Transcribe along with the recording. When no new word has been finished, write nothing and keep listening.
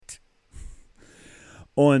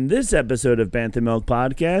On this episode of Bantha Milk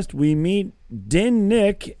Podcast, we meet Din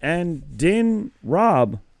Nick and Din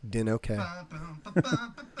Rob. Din okay.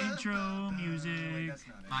 Intro music.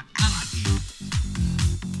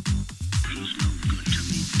 Feels no good to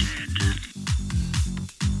be dead.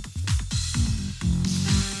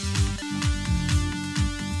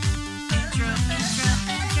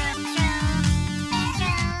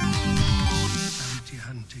 Bounty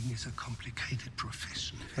hunting is a complicated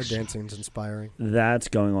profession. Our dancing's inspiring. That's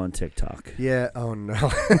going on TikTok. Yeah. Oh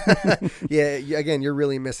no. Yeah. Again, you're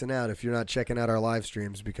really missing out if you're not checking out our live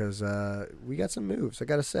streams because we got some moves. I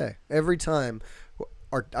gotta say, every time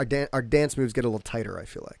our dance moves get a little tighter. I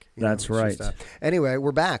feel like That's right. Anyway,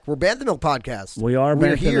 we're back. We're Bantha Milk Podcast. We are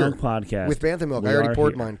We're Bantha here Milk Podcast with Bantha Milk. We I already are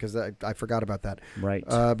poured here. mine because I forgot about that. Right.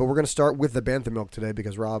 But we're gonna start with the Bantha Milk today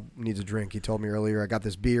because Rob needs a drink. He told me earlier. I got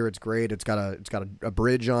this beer. It's great. It's got a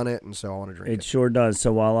bridge on it, and so I want to drink It it. sure does.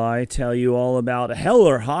 So while I tell you all about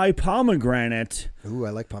Heller High Pomegranate Ooh, I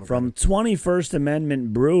like from pomegranate. 21st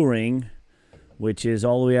Amendment Brewing, which is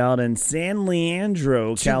all the way out in San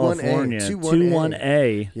Leandro, 21A, California. 21A.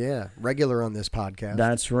 21A. Yeah, regular on this podcast.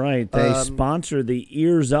 That's right. They sponsor the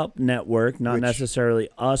Ears Up Network, not Which- necessarily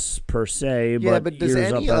us per se, Yeah, but but does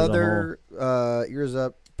Ears any Up as other Ears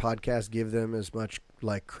Up podcast give them as much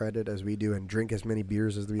like credit as we do and drink as many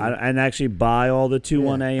beers as we do? and actually buy all the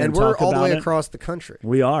 21A Yeah. and we're talk all the about way it. across the country.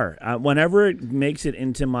 We are. Whenever it makes it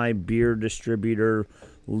into my beer distributor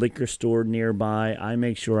liquor store nearby, I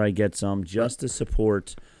make sure I get some just to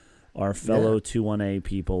support our fellow 21A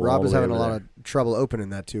people. Rob all is the way having a over lot there. of trouble opening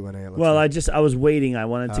that 2-1A. Well, I was waiting. I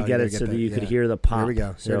wanted to Oh, get you it gotta so get that that, you could yeah. hear the pop. Here we go.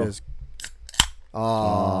 Here So- it is.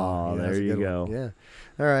 Oh, yeah, there that's a you good go. one. Yeah.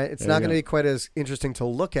 All right. It's There not you going to go. be quite as interesting to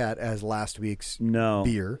look at as last week's No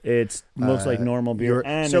beer. It looks like normal beer,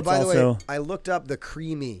 and so it's by the also way, I looked up the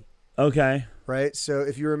creamy. okay. Right. So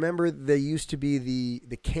if you remember, they used to be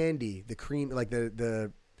the candy, the cream, like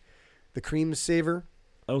the cream saver.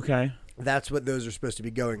 Okay. That's what those are supposed to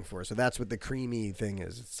be going for. So that's what the creamy thing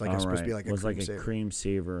is. It's like it's supposed to be like it was a cream like saver. a cream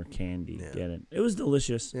saver candy. Yeah. Get it? It was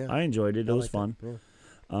delicious. Yeah. I enjoyed it. It I was like fun. that.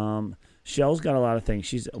 Yeah. Shell's got a lot of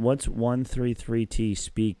things. What's 133T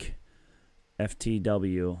speak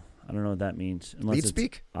FTW? I don't know what that means. Unless Lead it's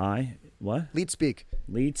speak? What? Lead speak.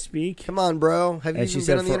 Lead speak? Come on, bro. Have you And she even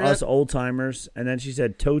said been on the for internet? us old timers, and then she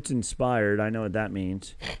said totes inspired. I know what that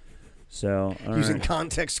means. So all Using right.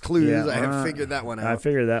 context clues, Yeah, I have figured that one out. I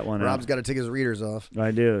figured that one Rob's out. got to take his readers off.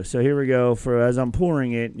 I do. So here we go. For as I'm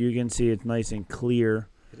pouring it, you can see it's nice and clear.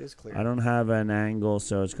 It is clear. I don't have an angle,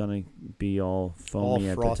 so it's going to be all foamy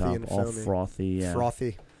at the frothy top. and All foamy. frothy, yeah.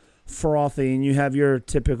 Frothy. And you have your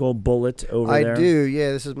typical bullet over I there. do.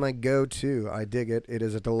 Yeah, this is my go-to. I dig it. It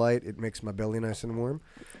is a delight. It makes my belly nice and warm,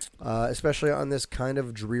 especially on this kind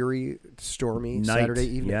of dreary, stormy Night. Saturday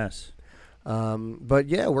evening. Yes. But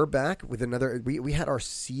yeah, we're back with another. We had our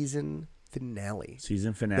season finale.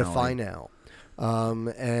 Season finale. The finale.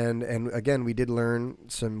 And again, we did learn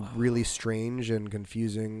some really strange and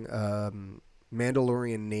confusing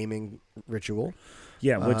Mandalorian naming ritual.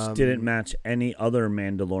 Yeah, which didn't match any other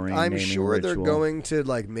Mandalorian I'm naming sure ritual. they're going to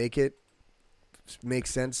like make it make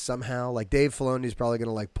sense somehow. Like Dave Filoni's probably going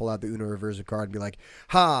to like pull out the Uno Reversa card and be like,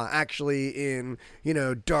 "Ha! Actually, in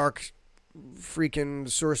dark." Freaking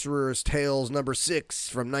Sorcerer's Tales number 6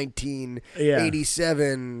 from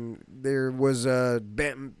 1987. There was a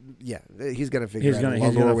he's gonna figure out He's a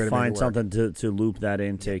gonna way to find make it work. something to loop that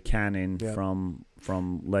into canon Yeah.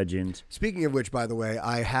 from Legend. Speaking of which, by the way,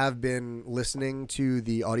 I have been listening to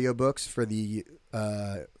the audiobooks for the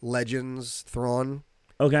Legends Thrawn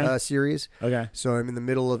Okay. series. Okay. So I'm in the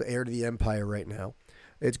middle of Heir to the Empire right now.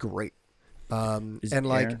 It's great. Is And it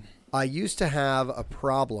like Heir? I used to have a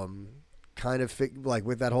problem kind of like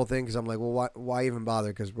with that whole thing because I'm like, well, why even bother?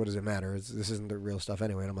 Because what does it matter? This isn't the real stuff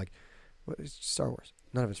anyway. And I'm like, what, it's Star Wars.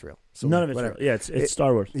 None of it's real. So None of it's whatever. real. Yeah, it's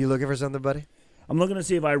Star Wars. You looking for something, buddy? I'm looking to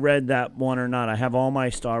see if I read that one or not. I have all my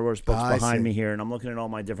Star Wars books I behind see. me here, and I'm looking at all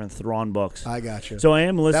my different Thrawn books. I got you. So I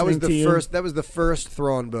am listening that was to the you. first. That was the first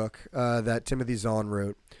Thrawn book that Timothy Zahn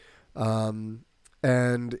wrote,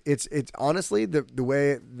 and it's honestly the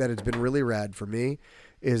way that it's been really rad for me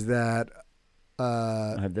is that.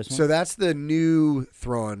 I have this one. So that's the new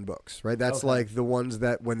Thrawn books, right? That's Okay. like the ones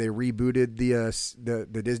that when they rebooted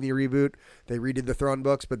the Disney reboot, they redid the Thrawn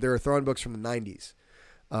books, but there are Thrawn books from the 90s.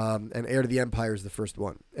 And Heir to the Empire is the first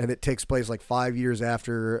one. And it takes place like 5 years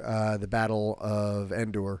after the Battle of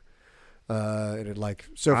Endor. And it like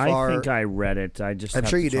so far. I think I read it. I just I'm have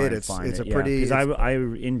sure to you try did. and It's find a it. pretty- because I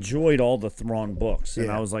enjoyed all the Thrawn books, and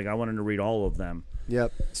Yeah. I was like, I wanted to read all of them.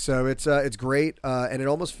 Yep. So it's great, and it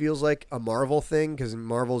almost feels like a Marvel thing because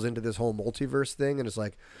Marvel's into this whole multiverse thing, and it's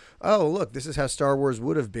like, oh look, this is how Star Wars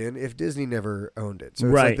would have been if Disney never owned it. So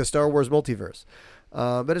it's like the Star Wars multiverse,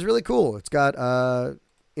 but it's really cool. It's got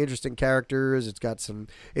interesting characters. It's got some.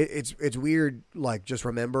 It's weird, like just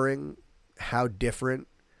remembering how different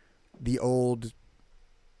the old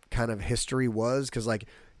kind of history was, because like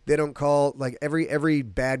they don't call like every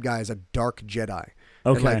bad guy is a dark Jedi.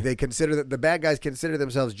 Okay. And like they consider that the bad guys consider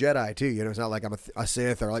themselves Jedi too. You know, it's not like I'm a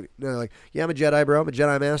Sith or like no, like yeah, I'm a Jedi, bro. I'm a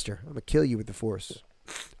Jedi master. I'm gonna kill you with the Force.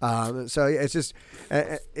 So yeah, it's just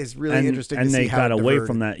it's really interesting. And to they see how got it away diverted.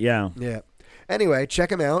 from that. Yeah. Yeah. Anyway, check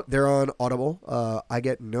them out. They're on Audible. I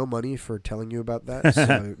get no money for telling you about that,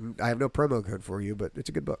 so I have no promo code for you. But it's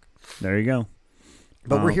a good book. There you go.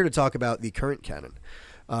 But we're here to talk about the current canon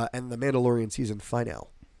and the Mandalorian season finale,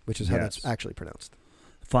 which is how that's actually pronounced.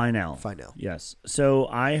 Final. Yes. So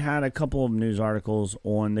I had a couple of news articles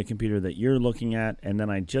on the computer that you're looking at, and then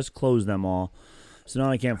I just closed them all. So now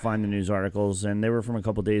I can't find the news articles, and they were from a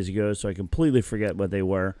couple days ago, so I completely forget what they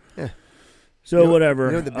were. Yeah. So whatever.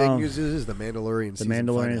 You know what the big news is the Mandalorian season finale.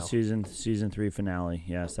 The Mandalorian season 3 finale.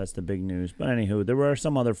 Yes, that's the big news. But anywho, there were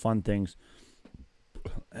some other fun things.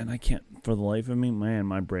 And I can't, for the life of me, man,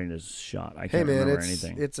 my brain is shot. I can't remember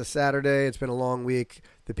anything. It's a Saturday. It's been a long week.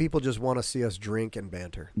 The people just want to see us drink and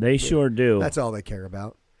banter. They sure do. That's all they care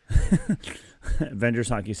about. Avengers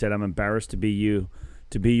Hockey said, "I'm embarrassed to be you,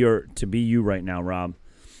 to be you right now, Rob."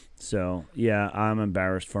 So yeah, I'm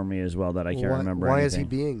embarrassed for me as well that I can't remember. Why anything. is he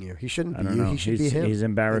being you? He shouldn't be I don't you. know. He should be him. He's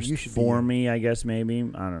embarrassed you should for be me, I guess. Maybe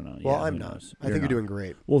I don't know. Well, yeah, I'm who not. knows? I think you're doing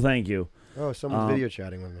great. Well, thank you. Oh, someone's video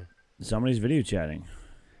chatting with me. Somebody's video chatting.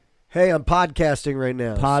 Hey, I'm podcasting right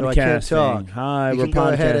now. Podcasting. So I can't talk. Hi, You we're can go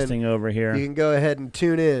ahead podcasting over here. You can go ahead and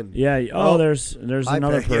tune in. Yeah. Oh, there's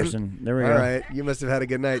another person. There we go. All right. You must have had a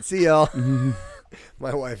good night. See y'all.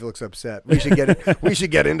 My wife looks upset. We should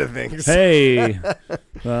get into things. Hey.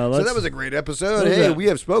 So that was a great episode. Hey, we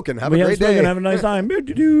have spoken. Have a great day. Have a nice time.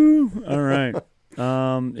 All right.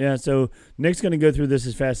 Yeah, so Nick's going to go through this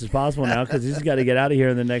as fast as possible now because he's got to get out of here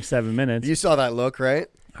in the next 7 minutes. You saw that look, right?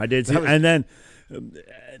 I did see, and then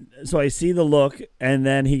so I see the look, and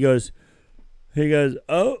then he goes,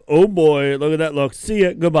 oh boy, look at that look. See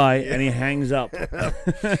ya, goodbye, and he hangs up.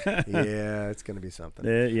 Yeah, it's gonna be something.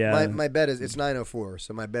 Yeah, my bet is it's 9:04,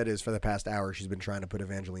 so my bet is for the past hour she's been trying to put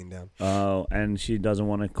Evangeline down. Oh, and she doesn't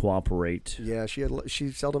want to cooperate. Yeah, she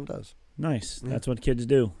seldom does. Nice, that's what kids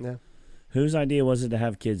do. Yeah. Whose idea was it to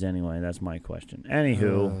have kids anyway? That's my question.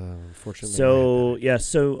 Anywho, unfortunately.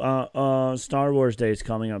 So Star Wars Day is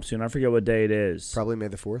coming up soon. I forget what day it is. Probably May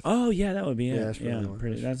the 4th. Oh yeah, that would be Yeah, it. Yeah,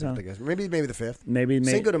 that's how. Maybe the 5th. Maybe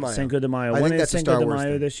Cinco de Mayo. Cinco de Mayo. I When think is that's a Cinco Star de Wars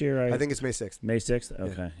Mayo thing. this year? I think it's May 6th. May 6th.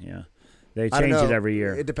 Okay, yeah. They I don't change know. it every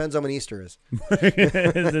year. It depends on when Easter is.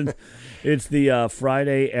 It's the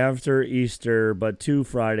Friday after Easter, but 2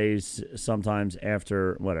 Fridays sometimes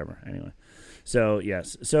after whatever. Anyway. So,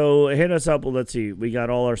 yes. So, hit us up. Well, let's see. We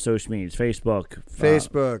got all our social medias. Facebook.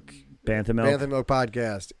 Bantha Milk. Bantha Milk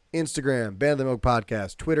Podcast. Instagram. Bantha Milk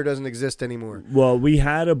Podcast. Twitter doesn't exist anymore. Well, we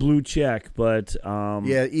had a blue check, but Elon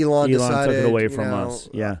took decided, it away from us.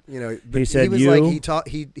 Yeah. He said he was like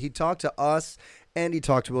he talked to us and he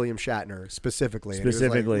talked to William Shatner specifically. And he was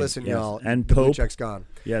like, listen, yes. y'all, and the Pope, blue check's gone.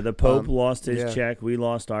 Yeah, the Pope lost his check. We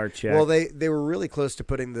lost our check. Well, they were really close to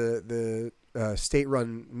putting the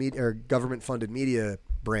state-run media or government-funded media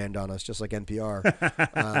brand on us, just like NPR.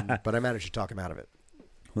 But I managed to talk him out of it.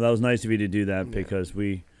 Well, that was nice of you to do that because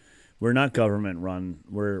we're not government-run.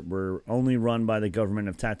 We're only run by the government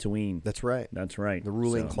of Tatooine. That's right. That's right. The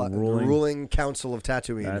ruling council of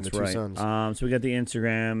Tatooine and the two sons. So we got the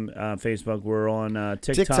Instagram, Facebook. We're on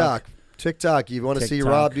TikTok. TikTok. You want to see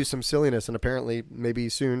Rob do some silliness, and apparently maybe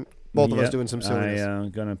soon both of us doing some silliness.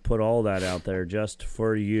 I'm going to put all that out there just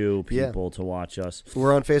for you people to watch us.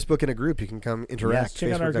 We're on Facebook in a group. You can come interact.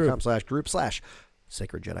 Check out our group.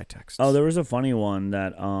 Facebook.com/group/Sacred Jedi Texts. Oh, there was a funny one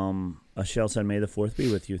that Shell said, "May the 4th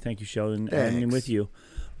be with you." Thank you, Sheldon, and with you.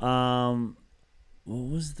 What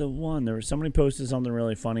was the one? There was somebody posted something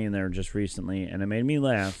really funny in there just recently, and it made me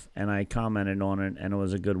laugh, and I commented on it, and it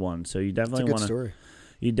was a good one. So you definitely want to. Story.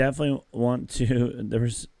 You definitely want to. There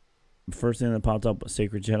was first thing that popped up,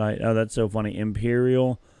 Sacred Jedi. Oh, that's so funny.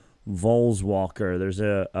 Imperial Volkswagen. There's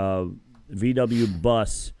a VW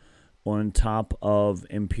bus on top of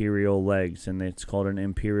Imperial legs, and it's called an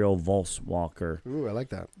Imperial Volkswagen. Ooh, I like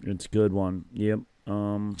that. It's a good one. Yep.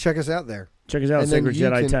 Check us out there. Check us out, Sacred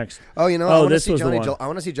Jedi Text. Oh, you know, I want to see Johnny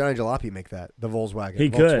Jalopy make that, the Volkswagen.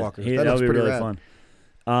 He could. That would be really fun.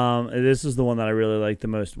 This is the one that I really liked the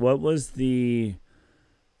most. What was the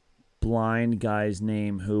blind guy's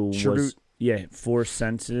name who was Yeah, force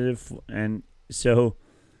sensitive, and so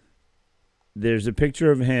there's a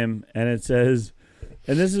picture of him, and it says,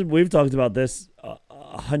 and we've talked about this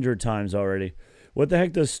 100 times already. What the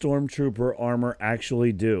heck does Stormtrooper armor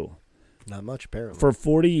actually do? Not much, apparently. For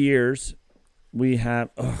 40 years, we have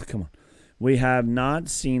not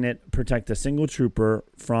seen it protect a single trooper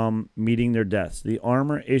from meeting their deaths. The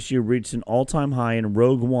armor issue reached an all-time high in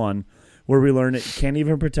Rogue One, where we learned it can't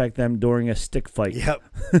even protect them during a stick fight. Yep.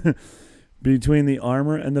 Between the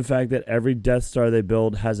armor and the fact that every Death Star they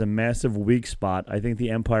build has a massive weak spot, I think the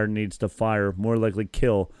Empire needs to fire, more likely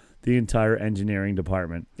kill, the entire engineering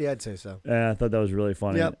department. Yeah, I'd say so. I thought that was really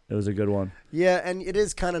funny. Yep. It was a good one. Yeah, and it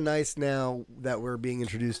is kind of nice now that we're being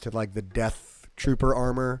introduced to like the Death Trooper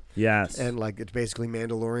armor. Yes. And like it's basically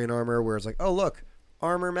Mandalorian armor, where it's like, oh look,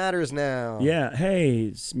 armor matters now. Yeah,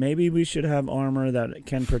 hey, maybe we should have armor that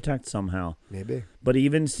can protect somehow. Maybe. But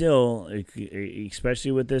even still,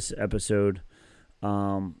 especially with this episode,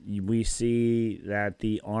 we see that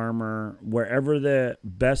the armor, wherever the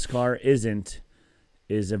Beskar isn't,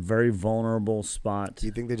 is a very vulnerable spot. Do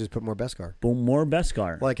you think they just put more Beskar? Boom, more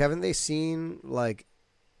Beskar. Like, haven't they seen like,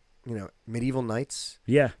 medieval knights?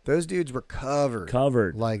 Yeah. Those dudes were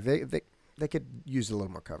covered. Like they could use a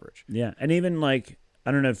little more coverage. Yeah, and even like,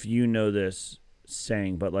 I don't know if you know this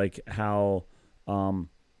saying, but like how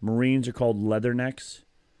Marines are called leathernecks.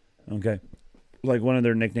 Okay. Like one of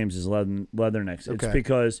their nicknames is leathernecks. It's Okay.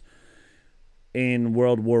 because in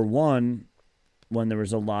World War I, when there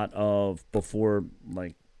was a lot of, before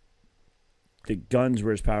like the guns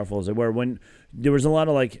were as powerful as they were, when there was a lot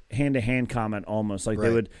of like hand-to-hand combat almost. Like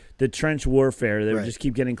Right. the trench warfare, they would Right. just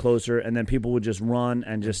keep getting closer, and then people would just run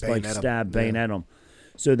and just like bayonet 'em. stab, Yeah. bayonet them.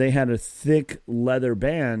 So they had a thick leather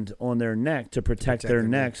band on their neck to protect their their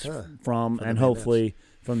necks neck. Huh. from, From and the hopefully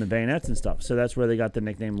from the bayonets and stuff. So that's where they got the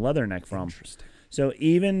nickname Leatherneck from. Interesting. So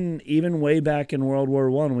even way back in World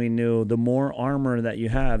War I, we knew the more armor that you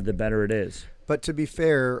have, the better it is. But to be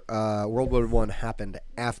fair, World War I happened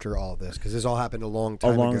after all this because this all happened a long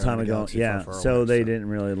time ago. Time in a ago, galaxy yeah. far, far So away, they didn't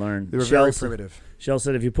really learn. They were very primitive. Shell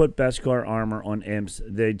said if you put Beskar armor on imps,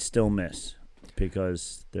 they'd still miss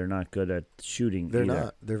because they're not good at shooting. They're either.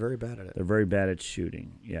 not. They're very bad at it. They're very bad at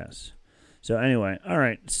shooting. Yes. So anyway, all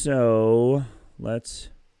right. So let's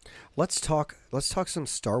Let's talk some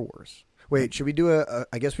Star Wars. Wait, should we do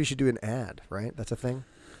I guess we should do an ad, right? That's a thing.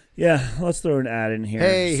 let's throw an ad in here.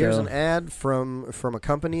 Hey, here's So- an ad from a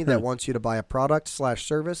company that wants you to buy a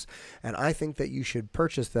product/service, and I think that you should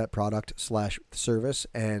purchase that product/service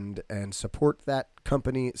and support that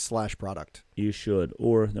company/product. You should,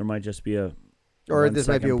 or there might just be a. Or 1 this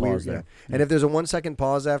might be a second weird. pause there. Yeah. And if there's a 1 second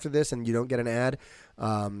pause after this and you don't get an ad,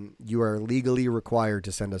 you are legally required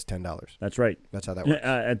to send us $10. That's right. That's how that works.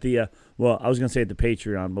 At the I was gonna say at the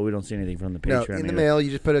Patreon, but we don't see anything from the No, Patreon. in the either. mail, you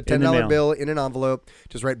just put a In the $10 mail. bill in an envelope.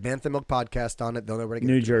 Just write Bantha Milk Podcast on it. They'll know where to get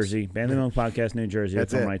it New to us. Jersey, Band Milk Podcast, New Jersey.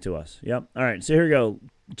 That's It'll come it. right to us. Yep. All right. So here we go.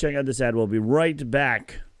 Check out this ad. We'll be right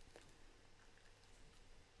back.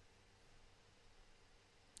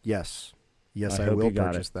 Yes, I I hope will you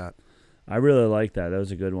got purchase that. I really like that. That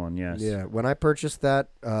was a good one. Yes. Yeah, when I purchased that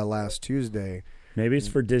last Tuesday, Maybe it's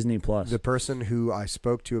for Disney Plus. the person who I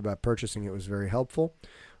spoke to about purchasing it was very helpful,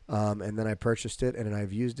 and then I purchased it and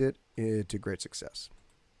I've used it to great success.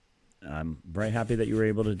 I'm very happy that you were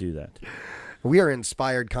able to do that. We are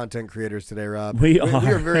inspired content creators today, Rob. We We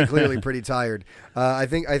are. are very clearly pretty tired. I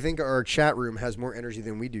think our chat room has more energy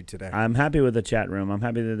than we do today. I'm happy with the chat room. I'm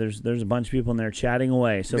happy that there's a bunch of people in there chatting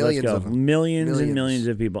away. So Millions let's of go. them. Millions and Millions. millions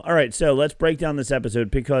of people. All right, so let's break down this episode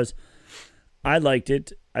because I liked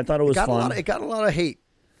it. I thought it was fun. It got a lot of hate.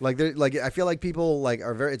 I feel like people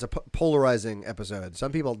are very. It's a polarizing episode.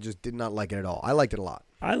 Some people just did not like it at all. I liked it a lot.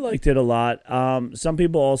 I liked it a lot. Some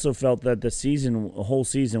people also felt that the whole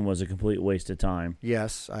season was a complete waste of time.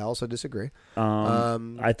 Yes, I also disagree.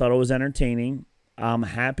 I thought it was entertaining. I'm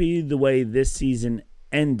happy the way this season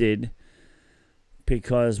ended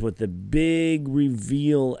because with the big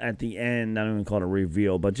reveal at the end, I don't even call it a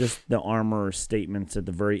reveal, but just the armor statements at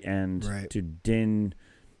the very end Right. to Din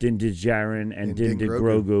Djarin and Din Din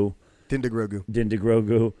Grogu. Din Grogu. Din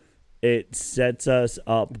Grogu. It sets us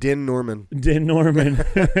up. Din Norman. Din Norman.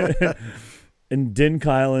 And Din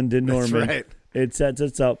Kyle and Din That's Norman. right. It sets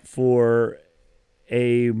us up for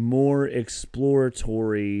a more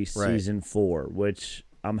exploratory season 4, which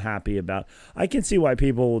I'm happy about. I can see why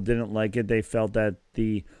people didn't like it. They felt that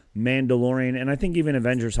the Mandalorian, and I think even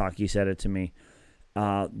Avengers Hockey said it to me,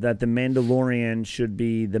 that the Mandalorian should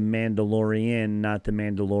be the Mandalorian, not the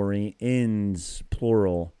Mandalorians,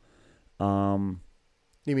 plural.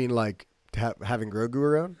 You mean like having Grogu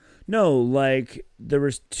around? No, like there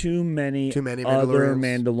was too many other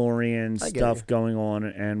Mandalorian I get stuff you. going on,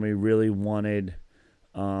 and we really wanted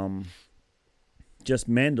just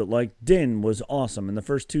Like Din was awesome. In the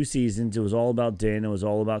first 2 seasons, it was all about Din. It was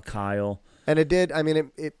all about Kyle. And it did. I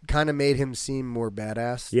mean, it kind of made him seem more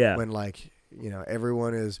badass. Yeah. When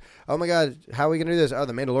everyone is, oh my God, how are we gonna do this? Oh,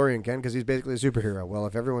 the Mandalorian can, because he's basically a superhero. Well,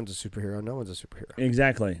 if everyone's a superhero, no one's a superhero.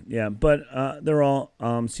 Exactly. Yeah, but they're all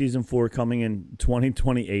season 4 coming in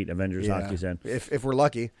 2028. Avengers Hockey said. If we're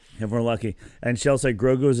lucky. If we're lucky. And Shell said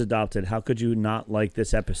Grogu is adopted. How could you not like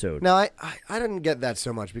this episode? Now, I didn't get that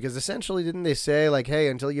so much, because essentially, didn't they say like, hey,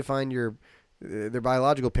 until you find their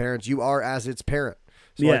biological parents, you are as its parent.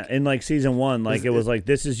 So yeah, in like season 1, like it was like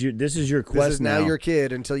this is your quest. This is now your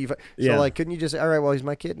kid until you. Yeah. So like, couldn't you just say, all right, well, he's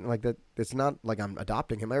my kid, and like that? It's not like I'm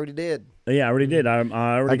adopting him. I already did. Yeah, I already did. I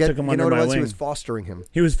already took him under my wing. He was fostering him.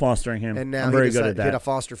 He was fostering him. And now I'm very good at that. He had a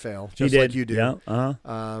foster fail, He just did. like you do. Yeah.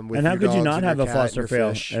 And how could you not have a foster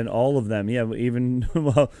fail? And all of them, yeah. Even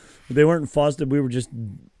well, they weren't fostered. We were just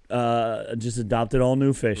adopted all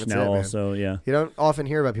new fish. That's now it, also, yeah. You don't often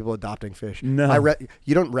hear about people adopting fish. No.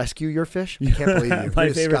 You don't rescue your fish? I can't believe you.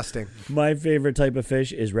 You're disgusting. My favorite type of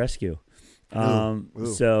fish is rescue. Ooh,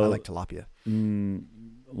 so I like tilapia.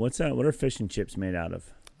 What's that? What are fish and chips made out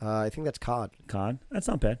of? I think that's cod. Cod? That's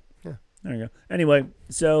not bad. Yeah. There you go. Anyway,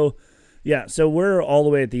 so we're all the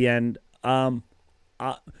way at the end.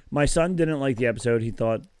 My son didn't like the episode. He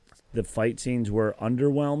thought the fight scenes were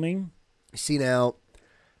underwhelming. See, now,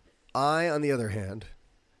 I, on the other hand,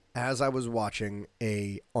 as I was watching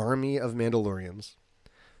a army of Mandalorians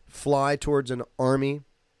fly towards an army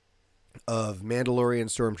of Mandalorian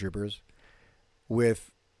stormtroopers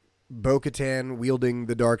with Bo-Katan wielding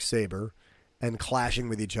the dark saber and clashing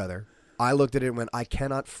with each other, I looked at it and went, I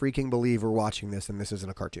cannot freaking believe we're watching this and this isn't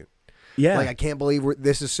a cartoon. Yeah. Like, I can't believe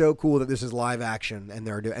this is so cool that this is live action and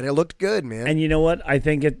and it looked good, man. And you know what? I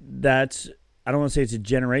think that's, I don't want to say it's a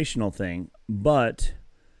generational thing, but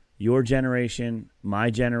your generation,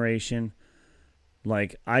 my generation,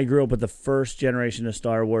 like I grew up with the first generation of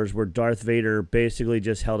Star Wars where Darth Vader basically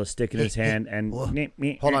just held a stick in his hand and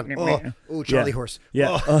hold on. Oh, Charlie Horse.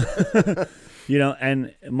 Yeah.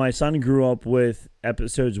 And my son grew up with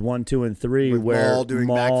episodes 1, 2, and 3 with where Maul doing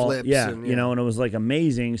backflips. Yeah, and, and it was like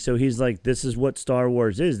amazing. So he's like, this is what Star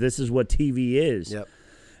Wars is. This is what TV is. Yep.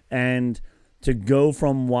 And to go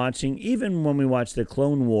from watching, even when we watched the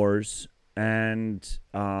Clone Wars and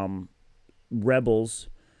Rebels,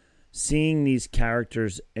 seeing these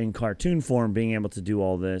characters in cartoon form being able to do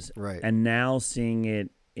all this, right, and now seeing it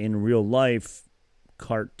in real life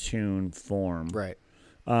cartoon form, right,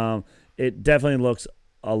 it definitely looks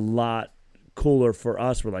a lot cooler for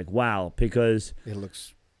us. We're like, wow, because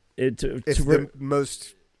it's it's the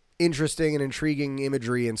most interesting and intriguing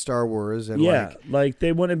imagery in Star Wars. And like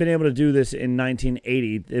they wouldn't have been able to do this in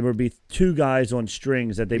 1980. There would be 2 guys on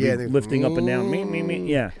strings that they'd be lifting up and down. Me.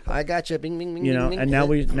 Yeah, I got you. Bing, bing, bing, and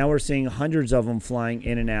bing. now we're seeing hundreds of them flying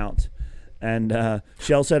in and out. And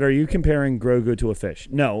Shell said, "Are you comparing Grogu to a fish?"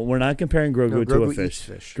 No, we're not comparing Grogu to a fish. Eats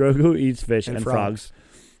fish. Grogu eats fish and frogs.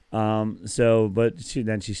 frogs. But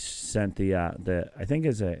she sent the I think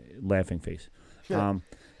it's a laughing face.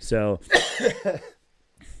 So.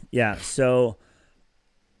 Yeah, so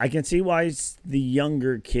I can see why the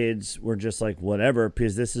younger kids were just like, whatever,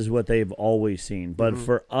 because this is what they've always seen. But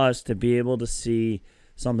for us to be able to see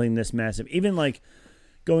something this massive, even like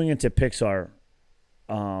going into Pixar,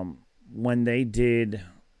 when they did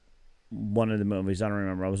one of the movies, I don't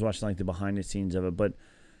remember, I was watching like the behind the scenes of it, but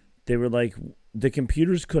they were like, the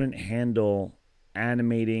computers couldn't handle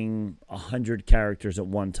animating 100 characters at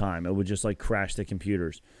one time. It would just like crash the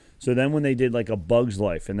computers. So then when they did like A Bug's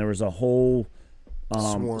Life and there was a whole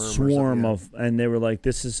swarm of, and they were like,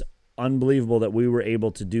 this is unbelievable that we were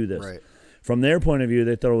able to do this. Right. From their point of view,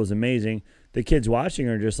 they thought it was amazing. The kids watching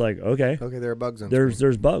are just like, okay, there are bugs on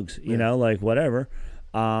there's bugs, you know, like whatever.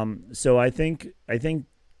 So I think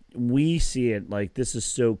we see it like this is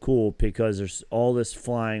so cool because there's all this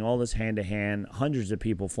flying, all this hand to hand, hundreds of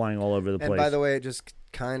people flying all over the place. And by the way, it just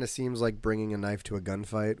kind of seems like bringing a knife to a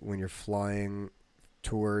gunfight when you're flying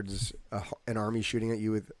towards an army shooting at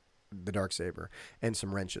you with the darksaber and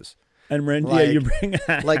some wrenches. And you bring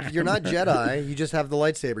like you're not Jedi, you just have the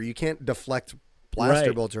lightsaber. You can't deflect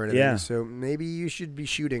blaster bolts or anything. Yeah. So maybe you should be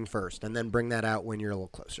shooting first and then bring that out when you're a little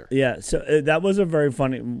closer. Yeah. So that was a very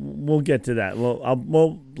funny. We'll get to that.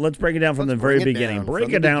 Well, let's break it down from the very beginning.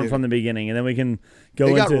 Break it down from the beginning, and then we can go.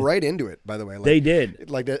 They got right into it. By the way, they did.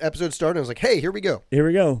 Like the episode started, I was like, "Hey, here we go. Here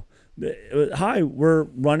we go." Hi, we're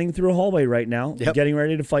running through a hallway right now, getting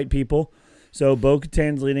ready to fight people. So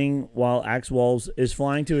Bo-Katan's leading while Axe Walls is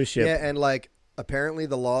flying to his ship. Yeah, and like apparently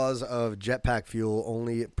the laws of jetpack fuel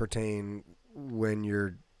only pertain when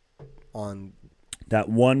you're on that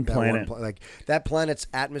one that planet. like that planet's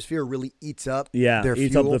atmosphere really eats up Yeah, their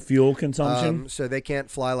eats fuel. up the fuel consumption. So they can't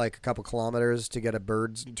fly like a couple kilometers to get a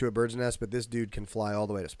bird's nest, but this dude can fly all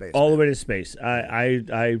the way to space. All the way to space.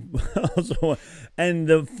 I also, and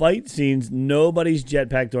the fight scenes, nobody's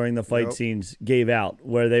jetpack during the fight Nope. scenes gave out,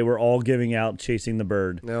 where they were all giving out chasing the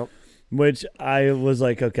bird. Nope. Which I was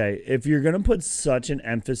like, okay, if you're gonna put such an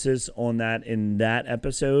emphasis on that in that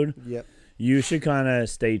episode, Yep. you should kind of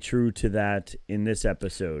stay true to that in this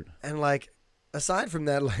episode. And like, aside from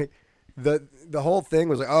that, like the whole thing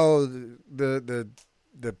was like, oh,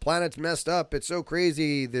 the planet's messed up. It's so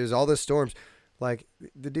crazy. There's all this storms. Like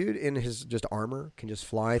the dude in his just armor can just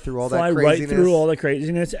fly through all Fly that right craziness. through all the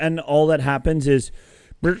craziness, and all that happens is,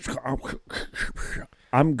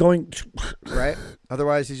 I'm going. Right.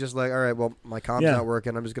 Otherwise, he's just like, all right, well, my comp's Yeah. not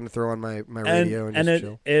working. I'm just gonna throw on my radio and just it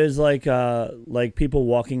chill. is like people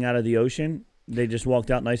walking out of the ocean. They just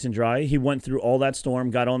walked out nice and dry. He went through all that storm,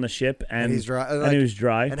 got on the ship, and he's dry. and he was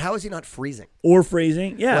dry. And how is he not freezing? Or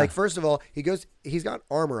freezing. Yeah. Like, first of all, he's got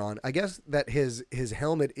armor on. I guess that his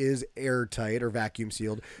helmet is airtight or vacuum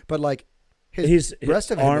sealed, but like his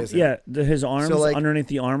rest of him arm, isn't. yeah, his arms So, like, underneath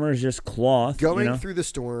the armor is just cloth. Going you know? through the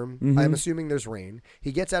storm, Mhm. I'm assuming there's rain.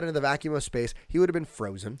 He gets out into the vacuum of space. He would have been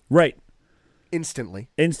frozen Right. instantly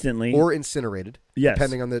Instantly. incinerated, Yes.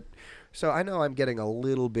 depending on the. So I know I'm getting a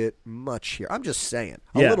little bit much here. I'm just saying,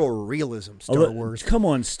 a Yeah. little realism, Star Wars. Come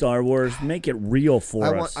on, Star Wars, make it real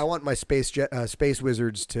for us. I want my space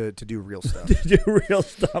wizards to do real stuff. do real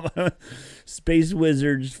stuff. Space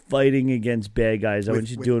wizards fighting against bad guys. I want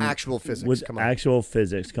you with doing actual physics. With Come on. actual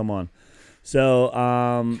physics. Come on. So,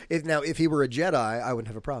 If he were a Jedi, I wouldn't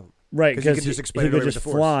have a problem. right, 'Cause he because could just explain he it could away with just the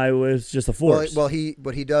Force. fly with just a force. Well,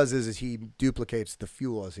 what he does is he duplicates the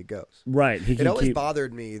fuel as he goes. right, he It can always keep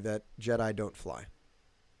bothered me that Jedi don't fly.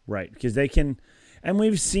 right because they can, and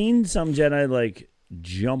we've seen some Jedi like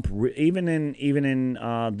jump even in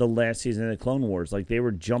the last season of the Clone Wars, like they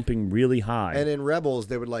were jumping really high. And in Rebels,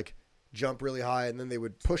 they would like jump really high, and then they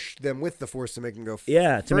would push them with the Force to make them go.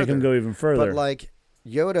 Yeah, to make them further. go even further. But like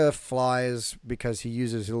Yoda flies because he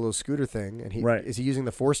uses his little scooter thing, and Right. is he using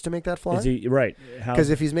the Force to make that fly? Is he right? How- Because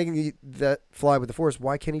if he's making that fly with the Force,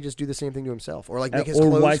 why can't he just do the same thing to himself, or like make his or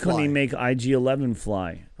clothes why couldn't fly? he make IG-11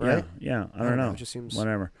 fly? Right? Yeah. I don't know. It just seems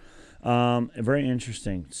Whatever. Very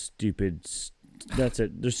interesting. Stupid. That's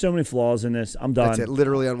it. There's so many flaws in this. I'm done. That's it.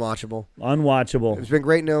 Literally unwatchable. Unwatchable. It's been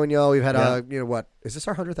great knowing y'all. We've had Yeah. what is this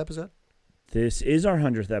our 100th episode? This is our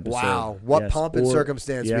 100th episode. Wow, what Yes. pomp and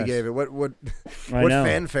circumstance yes. we gave it. What I what know.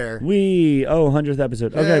 fanfare. 100th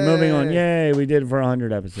episode. Okay, moving on. Yay. Yay, we did it for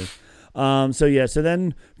 100 episodes. So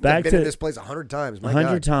then back I've been to in this place 100 times. My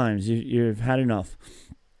 100 God. times. You've had enough.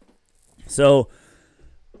 So,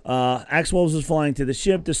 Axe Wolves is flying to the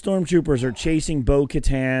ship. The stormtroopers are chasing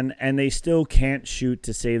Bo-Katan, and they still can't shoot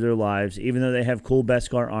to save their lives, even though they have cool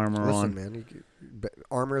Beskar armor Listen, on. man,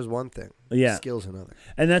 armor is one thing. Yeah. Skills another.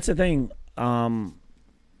 And that's the thing.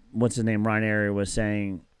 What's his name? Ryan Airy was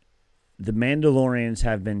saying the Mandalorians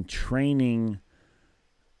have been training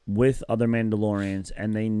with other Mandalorians,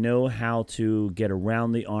 and they know how to get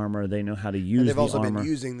around the armor. They know how to use And they've the also armor. been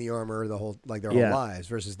using the armor their whole Yeah. lives.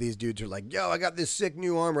 Versus these dudes are like, yo, I got this sick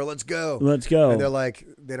new armor. Let's go. Let's go. And they're like,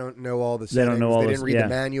 they don't know all the They don't settings. know all They this- didn't read yeah. the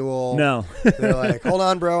manual. No. They're like, hold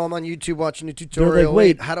on, bro. I'm on YouTube watching a tutorial.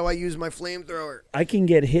 wait. How do I use my flamethrower? I can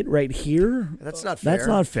get hit right here. That's not fair. That's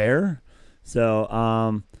not fair. So,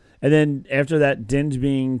 and then after that, Din's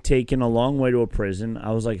being taken a long way to a prison.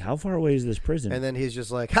 I was like, how far away is this prison? And then he's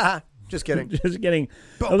just like, ha, just kidding. Just getting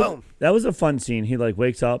Boom, boom. That was a fun scene. He like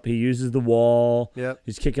wakes up. He uses the wall. Yep.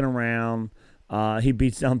 He's kicking around. He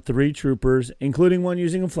beats down 3 troopers, including one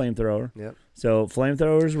using a flamethrower. Yep. So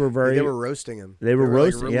flamethrowers were very. They were roasting him. They were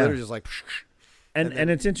roasting, Like, yeah. literally just like, and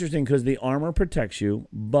it's interesting because the armor protects you,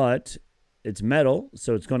 but it's metal,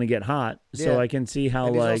 so it's going to get hot. So Yeah. I can see how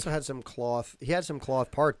and he's like also had some cloth. He had some cloth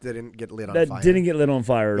part that didn't get lit on that fire. didn't get lit on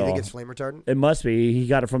fire at You all. think it's flame retardant? It must be. He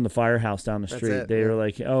got it from the firehouse down the That's street. it, They yeah. were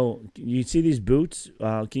like, "Oh, you see these boots?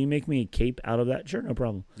 Can you make me a cape out of that?" Sure, no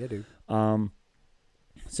problem. Yeah, dude.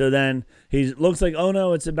 So then he looks like, oh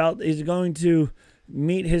no, he's going to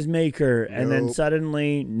meet his maker, and then Nope.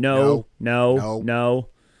 suddenly, no.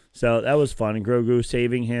 Nope. So that was fun. Grogu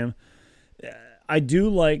saving him. I do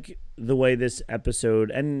like the way this episode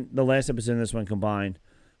and the last episode and this one combined,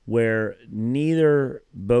 where neither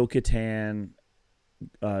Bo-Katan,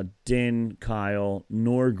 Din, Kyle,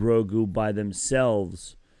 nor Grogu by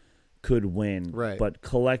themselves could win. Right. But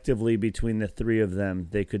collectively, between the three of them,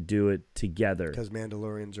 they could do it together. Because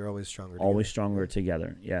Mandalorians are always stronger. Always stronger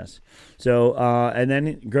together, yes. So, and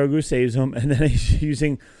then Grogu saves him, and then he's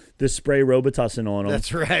using the spray Robitussin on him.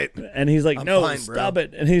 That's right. And he's like, I'm no, fine, bro. stop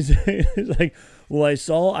it. And he's like, well, I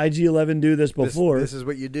saw IG-11 do this before. This is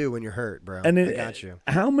what you do when you're hurt, bro. And I got you.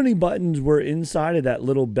 How many buttons were inside of that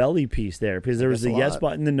little belly piece there? Because there was the yes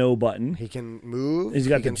button, the no button. He can move. He's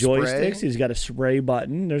got the joysticks. Spray. He's got a spray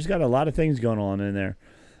button. There's got a lot of things going on in there.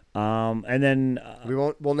 And then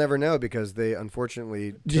we'll never know because they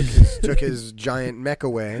unfortunately took his giant mech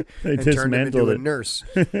away and turned him into a nurse,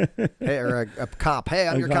 or a cop. Hey,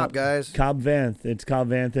 I'm your cop, guys. Cobb Vanth. It's Cobb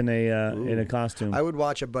Vanth in a costume. I would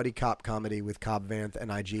watch a buddy cop comedy with Cobb Vanth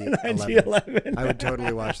and IG-11. IG-11. I would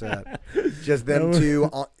totally watch that. Just them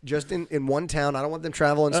two, just in one town. I don't want them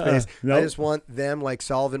traveling space. Nope. I just want them like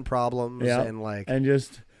solving problems and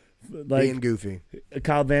just. Like being goofy.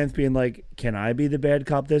 Cobb Vanth being like, can I be the bad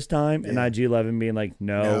cop this time? And IG-11 being like,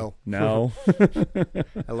 no.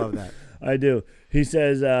 I love that. I do. He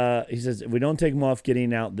says, if we don't take him off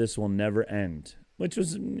getting out, this will never end. Which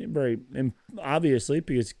was very obviously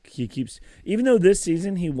because he keeps, even though this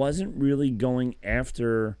season he wasn't really going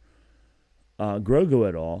after Grogu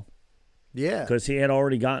at all. Yeah. Because he had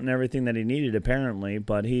already gotten everything that he needed apparently.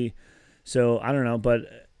 But so I don't know. But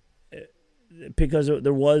because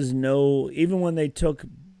there was no, even when they took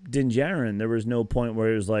Din Djarin, there was no point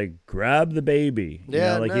where it was like, grab the baby.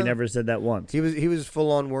 Yeah, he never said that once. He was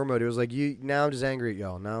full on war mode. He was like, now I'm just angry at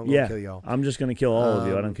y'all. Now I'm gonna kill y'all. I'm just gonna kill all of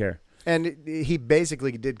you. I don't care. And he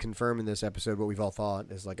basically did confirm in this episode what we've all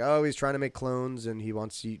thought is like, oh, he's trying to make clones and he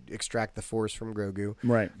wants to extract the Force from Grogu.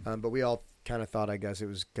 Right. But we all kind of thought, I guess, it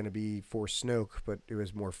was going to be for Snoke, but it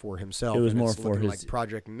was more for himself. It was and more it's for his. Like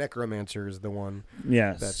Project Necromancer is the one.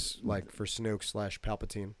 Yes. That's like for Snoke /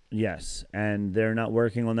 Palpatine. Yes, and they're not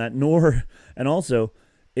working on that. And also,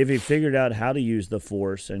 if he figured out how to use the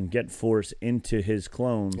Force and get Force into his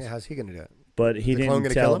clones. Yeah, how's he going to do it? But he didn't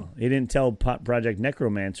kill him? He didn't tell Project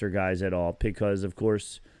Necromancer guys at all because, of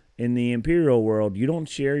course, in the Imperial world, you don't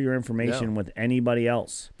share your information with anybody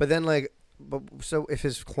else. But then, so if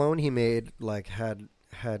his clone he made had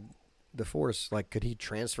the Force, could he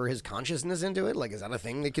transfer his consciousness into it? Is that a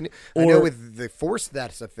thing they can? I know with the Force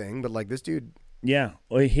that's a thing, but this dude. Yeah,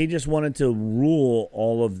 he just wanted to rule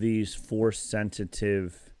all of these Force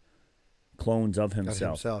sensitive clones of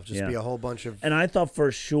himself. Just be a whole bunch of. And I thought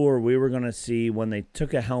for sure we were going to see when they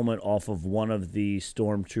took a helmet off of one of the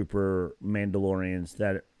stormtrooper Mandalorians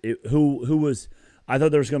that who was. I thought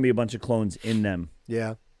there was going to be a bunch of clones in them.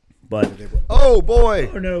 Yeah. But oh boy!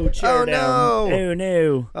 Oh no! Chair down. No! Oh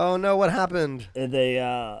no! Oh no! What happened?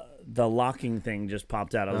 The locking thing just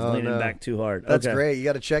popped out. I was leaning back too hard. That's great. You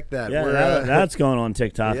got to check that. Yeah, that's going on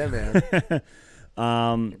TikTok. Yeah, man.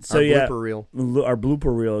 So our yeah, blooper reel. Our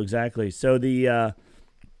blooper reel, exactly. So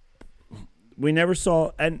we never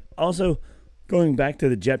saw, and also going back to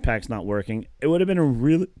the jetpacks not working, it would have been a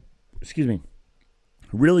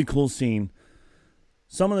really cool scene.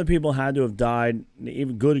 Some of the people had to have died,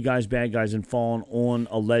 even good guys, bad guys, and fallen on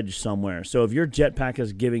a ledge somewhere. So if your jetpack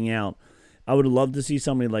is giving out, I would love to see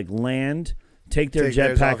somebody land, take their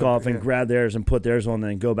jetpack off and grab theirs and put theirs on, and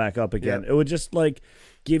then go back up again. It would just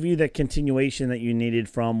give you that continuation that you needed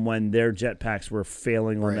from when their jetpacks were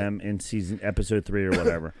failing on them in episode 3 or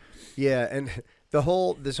whatever. Yeah, and this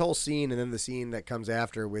whole scene, and then the scene that comes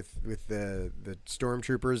after with the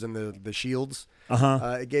stormtroopers and the shields.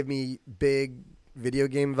 It gave me big video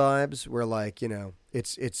game vibes where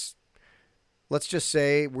it's let's just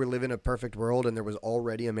say we're living a perfect world and there was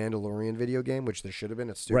already a Mandalorian video game, which there should have been.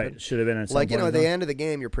 It's stupid. Right, should have been. At some point at the end of the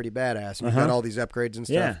game, you're pretty badass. And you've got all these upgrades and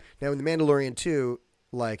stuff. Yeah. Now in the Mandalorian 2,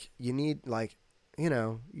 you need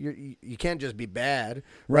you can't just be bad,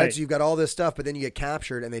 right? So you've got all this stuff, but then you get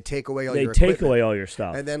captured and they take away all your equipment. They take away all your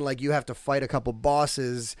stuff. And then you have to fight a couple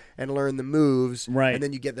bosses and learn the moves, right? And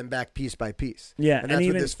then you get them back piece by piece. Yeah, and that's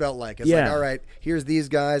what this felt like. It's all right, here's these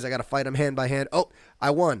guys, I got to fight them hand by hand. Oh, I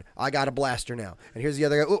won. I got a blaster now. And here's the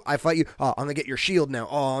other guy. Oh, I fight you. Oh, I'm gonna get your shield now.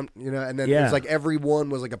 Oh, and then it's every one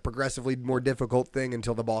was a progressively more difficult thing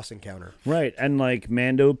until the boss encounter. Right, and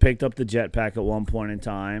Mando picked up the jetpack at one point in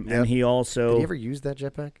time, and he also. Did he ever use that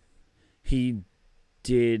jetpack? He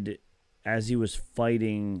did, as he was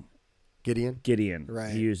fighting Gideon. Right.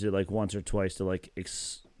 He used it once or twice to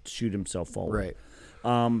shoot himself forward.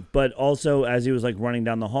 Right. But also as he was running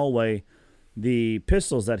down the hallway, the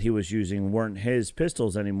pistols that he was using weren't his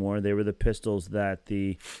pistols anymore. They were the pistols that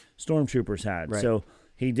the stormtroopers had. Right. So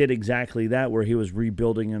he did exactly that, where he was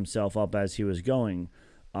rebuilding himself up as he was going.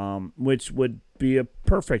 which would be a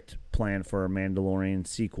perfect plan for a Mandalorian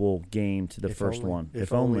sequel game to the first one.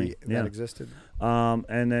 If only that existed.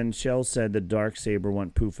 And then Shell said the Darksaber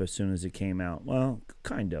went poof as soon as it came out. Well,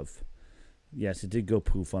 kind of. Yes, it did go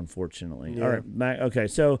poof, unfortunately. Yeah. All right, okay,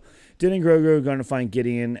 so Din and Grogu are going to find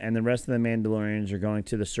Gideon, and the rest of the Mandalorians are going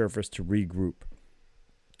to the surface to regroup.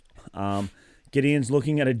 Gideon's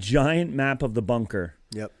looking at a giant map of the bunker.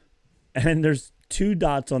 Yep. And there's 2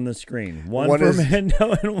 dots on the screen. One for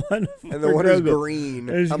Mando and one for And the one Grogu. is green.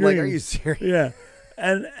 It's I'm green. like, are you serious? Yeah.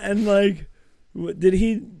 And like, did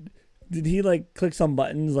he like click some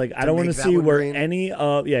buttons? Like, I don't want to see where green? Any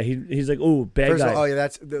he's like, oh, bad First guy. Of all, yeah,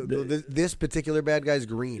 that's this particular bad guy's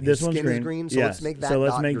green. This His one's skin green. is green, so yes. let's make that so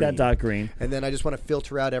let's dot make green. that dot green. And then I just want to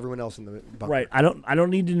filter out everyone else in the bunker. Right. I don't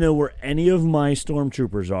need to know where any of my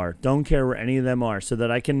stormtroopers are. Don't care where any of them are, so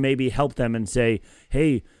that I can maybe help them and say,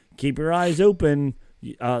 hey, keep your eyes open,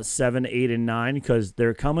 7, 8, and 9, because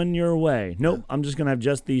they're coming your way. Nope. Yeah. I'm just gonna have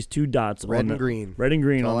just these 2 dots. Red and green. Red and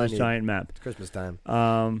green on this giant map. It's Christmas time.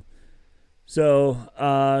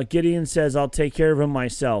 So Gideon says, I'll take care of him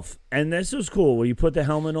myself. And this was cool, where you put the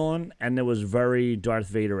helmet on, and it was very Darth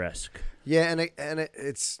Vader-esque. Yeah,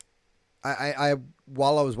 it's I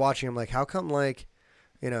while I was watching, I'm like, how come, like,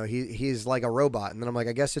 you know, he's like a robot? And then I'm like,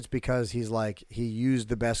 I guess it's because he's like, he used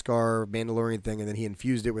the Beskar Mandalorian thing, and then he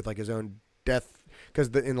infused it with like his own death. Because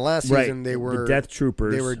in the last season, they were the Death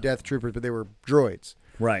Troopers. They were Death Troopers, but they were droids.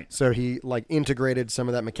 Right. So he like integrated some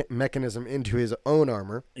of that mechanism into his own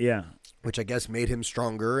armor. Yeah. Which I guess made him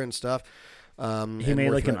stronger and stuff. He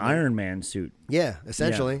made like an Iron Man suit. Yeah,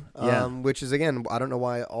 essentially. Yeah. Which is, again, I don't know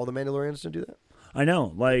why all the Mandalorians don't do that. I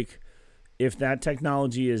know. Like, if that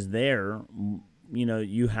technology is there, you know,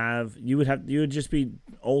 you would just be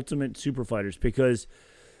ultimate super fighters, because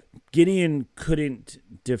Gideon couldn't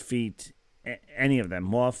defeat any of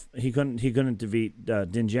them. Moff, he couldn't defeat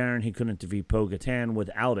Din Djarin. He couldn't defeat Bo-Katan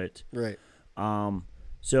without it. Right.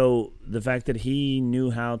 So the fact that he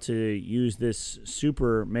knew how to use this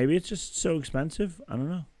super, maybe it's just so expensive. I don't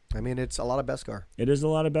know. I mean, it's a lot of Beskar. It is a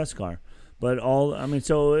lot of Beskar, but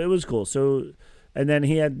so it was cool. So, and then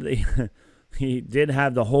he did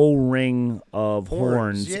have the whole ring of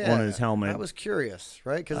horns on his helmet. I was curious,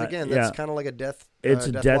 right? Because again, that's kind of like a death. It's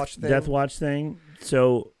a Death Watch thing.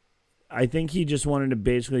 So I think he just wanted to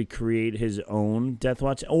basically create his own Death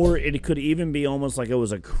Watch, or it could even be almost like it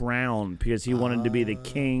was a crown, because he wanted to be the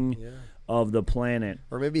king of the planet.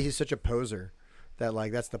 Or maybe he's such a poser that,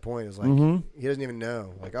 like, that's the point. Is like he doesn't even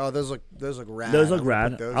know. Like, oh, those look rad. Those look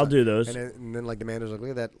rad. I'll do those. And then like the Mando's like,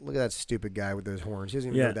 look at that stupid guy with those horns. He doesn't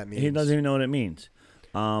even know what that means. He doesn't even know what it means.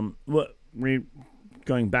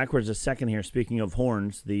 Going backwards a second here. Speaking of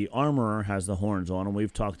horns, the Armorer has the horns on, and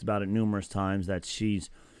we've talked about it numerous times that she's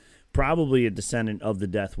probably a descendant of the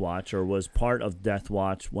Death Watch, or was part of Death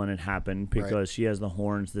Watch when it happened, because she has the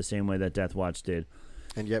horns the same way that Death Watch did.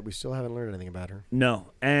 And yet we still haven't learned anything about her.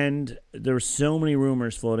 No. And there were so many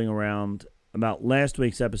rumors floating around about last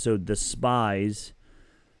week's episode, The Spies,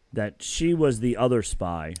 that she was the other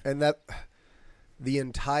spy. And that the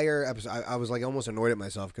entire episode, I was like almost annoyed at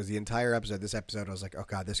myself, because the entire episode, I was like, oh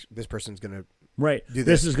God, this person's going to do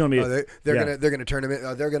this is going to be they're going to turn him in.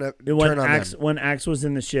 They're going to turn on them. When Axe was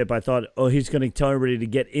in the ship, I thought, he's going to tell everybody to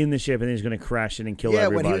get in the ship, and then he's going to crash it and kill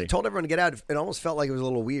everybody. When he told everyone to get out, it almost felt like it was a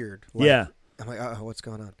little weird. Like, I'm like, oh, what's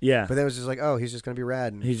going on? Yeah. But then it was just like, oh, he's just going to be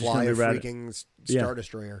rad and fly a freaking Star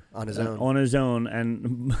Destroyer on his own. On his own.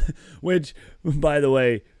 And which, by the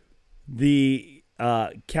way, the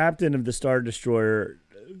captain of the Star Destroyer,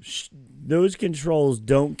 those controls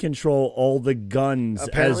don't control all the guns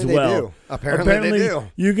as well. Apparently they do.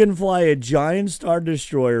 You can fly a giant Star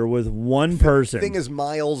Destroyer with one person. The thing is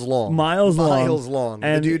miles long.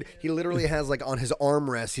 And the dude, he literally has, like, on his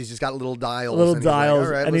armrest, he's just got little dials. He's like, all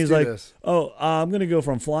right, and he's like, this. I'm going to go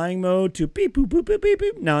from flying mode to beep, boop, boop, beep, beep,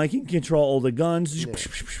 beep. Now I can control all the guns. Yeah.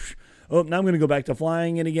 Now I'm going to go back to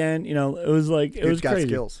flying it again. You know, it was like, it was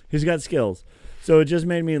crazy. He's got skills. So it just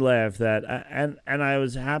made me laugh that, and I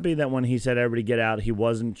was happy that when he said everybody get out, he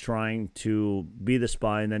wasn't trying to be the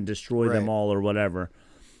spy and then destroy them all or whatever.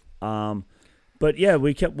 But yeah,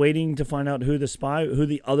 we kept waiting to find out who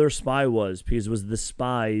the other spy was, because it was the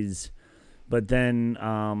Spies. But then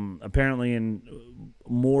apparently in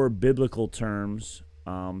more biblical terms,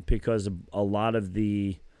 because a lot of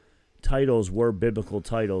the titles were biblical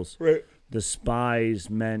titles, the Spies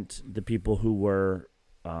meant the people who were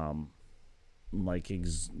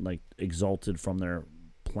exalted from their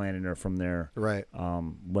planet or from their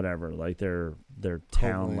whatever, like their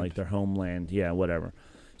town, homeland. Like their homeland, whatever.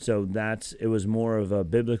 So it was more of a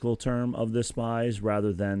biblical term of the Spies,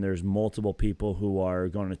 rather than there's multiple people who are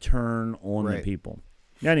going to turn on the people.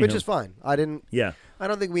 Anywho. which is fine. Yeah. I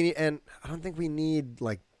don't think we need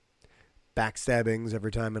like backstabbings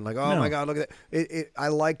every time and like, oh No. my god, look at that. I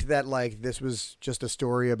liked that like this was just a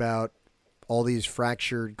story about all these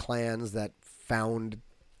fractured clans that found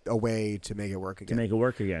a way to make it work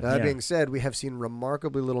again. That Being said, we have seen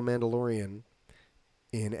remarkably little Mandalorian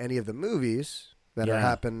in any of the movies that are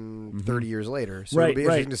happen 30 years later. So it'll be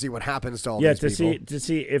interesting to see what happens to all these people. To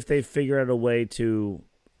see if they figure out a way to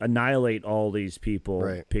annihilate all these people,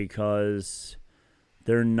 Right. because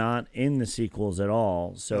they're not in the sequels at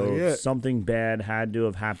all. So something bad had to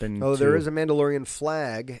have happened. Oh, there is a Mandalorian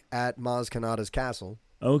flag at Maz Kanata's castle.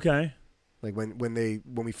 Okay. Like when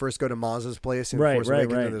we first go to Maz's place in Right, Force right,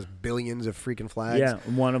 Awakens, right. and there's billions of freaking flags. Yeah,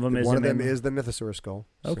 one of them is is the Mythosaur skull.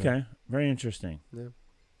 So, Okay, very interesting. Yeah.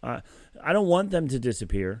 I don't want them to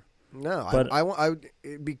disappear. No, But-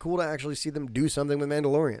 it'd be cool to actually see them do something with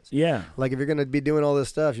Mandalorians. Yeah, Like if you're gonna be doing all this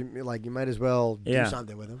stuff, you might as well do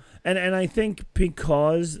something with them. and I think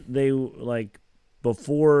because they like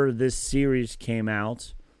before this series came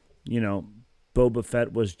out, Boba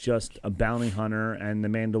Fett was just a bounty hunter, and the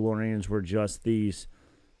Mandalorians were just these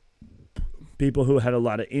people who had a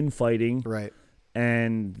lot of infighting, Right.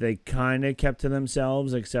 and they kind of kept to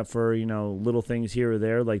themselves, except for little things here or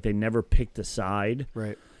there. Like they never picked a side.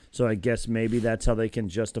 Right. So I guess maybe that's how they can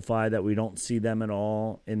justify that we don't see them at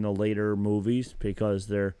all in the later movies, because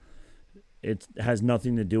it has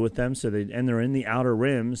nothing to do with them. So they're in the Outer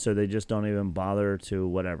Rim, so they just don't even bother to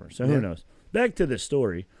whatever. So who knows? Back to the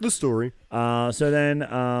story. The story. So then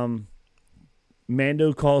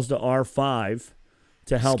Mando calls to R5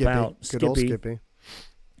 to help Skippy. out Good old Skippy.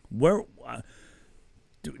 Where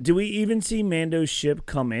do we even see Mando's ship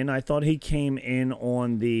come in? I thought he came in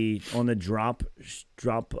on the drop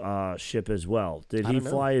ship as well. Did he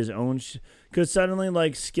fly his own? Because suddenly,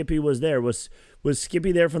 like Skippy was there. Was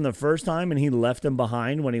Skippy there from the first time, and he left him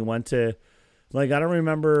behind when he went to? Like I don't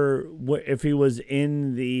remember if he was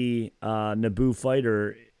in the Naboo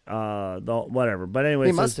fighter, whatever. But anyway,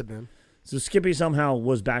 He must have been. So Skippy somehow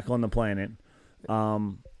was back on the planet.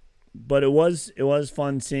 But it was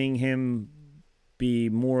fun seeing him be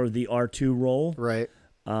more of the R2 role. Right.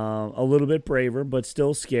 A little bit braver, but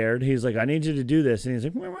still scared. He's like, I need you to do this. And he's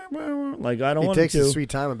like, like I don't want to. He takes his sweet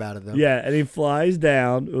time about it, though. Yeah, and he flies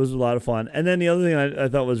down. It was a lot of fun. And then the other thing I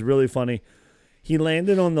thought was really funny, he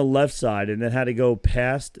landed on the left side and then had to go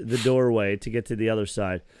past the doorway to get to the other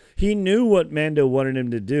side. He knew what Mando wanted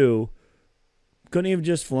him to do. Couldn't he have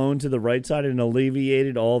just flown to the right side and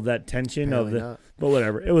alleviated all of that tension Apparently of the? not. But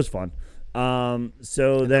whatever, it was fun.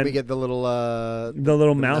 So And then we get the little mouse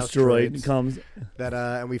droid droids comes. that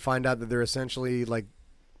and we find out that they're essentially like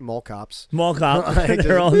mall cops. Mall cop. Just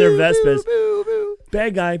They're on their Vespas. boo, boo.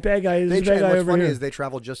 Bad guy. There's a bad guy What's over funny here. is they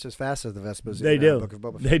travel just as fast as the Vespas. They in do. Book of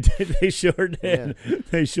Boba Fett. They did. They sure did. Yeah.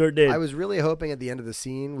 They sure did. I was really hoping at the end of the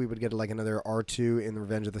scene we would get like another R2 in the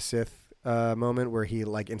Revenge of the Sith moment where he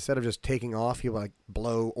like instead of just taking off, he would like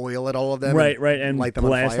blow oil at all of them. right, and light them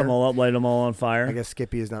blast on fire. them all up, light them all on fire. I guess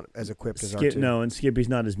Skippy is not as equipped as R2. No, and Skippy's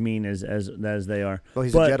not as mean as they are. Well,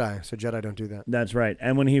 he's But- a Jedi, so Jedi don't do that. That's right.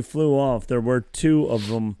 And when he flew off, there were two of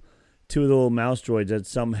the little mouse droids that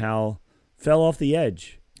somehow fell off the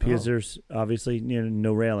edge because there's obviously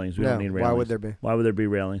no railings. We don't need railings. Why would there be? Why would there be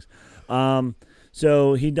railings?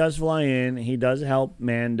 So he does fly in. He does help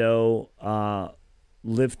Mando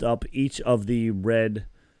lift up each of the red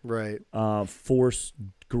Right. Force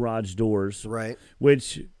garage doors. Right.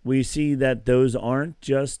 Which we see that those aren't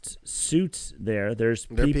just suits there. They're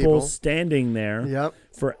They're people people. standing there Yep.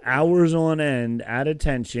 for hours on end at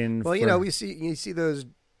attention. Well, for- you see those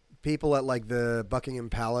people at like the Buckingham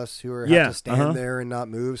Palace who have Yeah, to stand uh-huh. there and not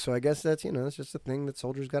move. So I guess that's it's just a thing that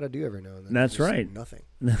soldiers got to do every now and then. That's Just right. Nothing.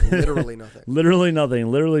 Literally nothing. Literally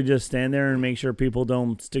nothing. Literally just stand there and make sure people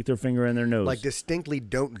don't stick their finger in their nose. Like distinctly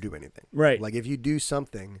don't do anything. Right. Like if you do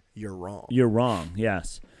something, you're wrong. You're wrong.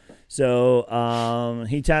 Yes. So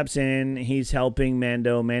he taps in. He's helping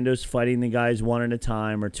Mando. Mando's fighting the guys one at a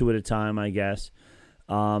time or two at a time, I guess.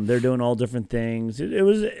 They're doing all different things.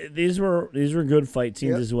 These were good fight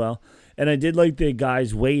scenes as well. And I did like the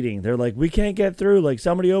guys waiting. They're like, we can't get through. Like,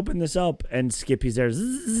 somebody open this up. And Skippy's there.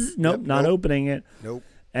 Zzz, nope, not opening it. Nope.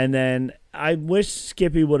 And then I wish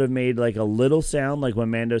Skippy would have made like a little sound, like when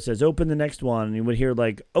Mando says, open the next one. And you would hear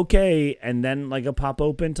like, okay, and then like a pop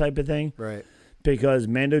open type of thing. Right. Because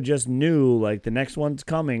Mando just knew like the next one's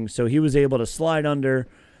coming. So he was able to slide under,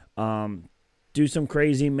 do some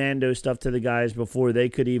crazy Mando stuff to the guys before they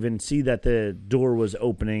could even see that the door was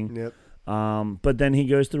opening. Yep. But then he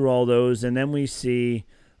goes through all those, and then we see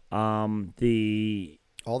all the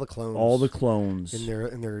clones in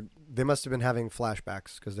in their They must have been having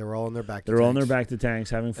flashbacks because they were all in their back. They're all in their back to tanks,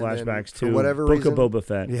 having then flashbacks for to whatever Book reason- of Boba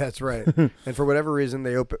Fett. Yeah, that's right. And for whatever reason,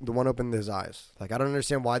 the one opened his eyes. Like, I don't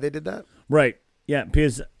understand why they did that. Right. Yeah,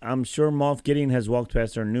 because I'm sure Moff Gideon has walked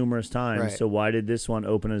past her numerous times, Right. so why did this one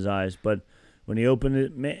open his eyes? But when he opened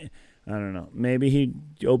it, I don't know. Maybe he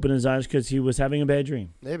opened his eyes because he was having a bad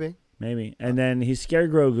dream. Maybe. And then he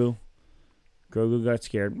scared Grogu. Grogu got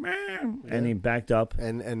scared, and he backed up.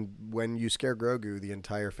 And when you scare Grogu, the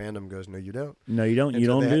entire fandom goes, "No, you don't. No, you don't. And You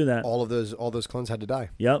so don't do that. All those clones had to die.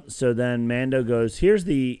 Yep. So then Mando goes, "Here's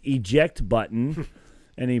the eject button,"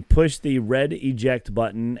 and he pushed the red eject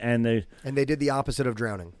button, and they did the opposite of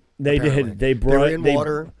drowning. They apparently. did. They brought were in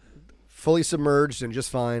water, fully submerged and just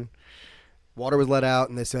fine. Water was let out,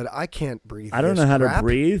 and they said, "I can't breathe. I don't this know how crap." to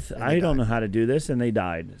breathe. And I they don't died. know how to do this, and they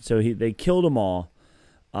died. So they killed them all.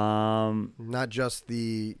 Not just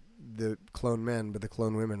the clone men, but the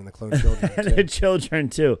clone women and the clone children. And too. the children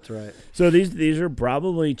too. That's right. So these are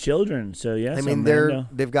probably children. So yes, I mean, they're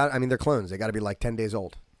clones. They got to be like 10 days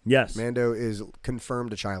old. yes, Mando is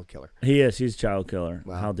confirmed a child killer. he is. He's a child killer.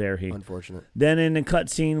 Wow. How dare he? Unfortunate. Then in the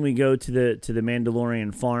cutscene, we go to the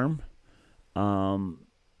Mandalorian farm.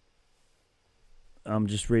 I'm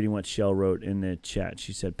just reading what Shell wrote in the chat.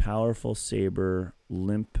 She said, "Powerful saber,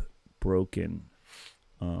 limp, broken."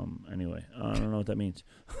 Anyway, I don't know what that means.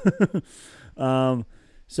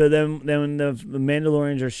 So then the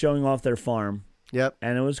Mandalorians are showing off their farm, Yep.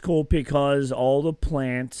 and it was cool because all the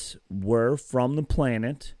plants were from the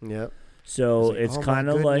planet. Yep. So like, it's "Oh my kind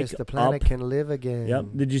of like goodness, the planet up. can live again. Yep.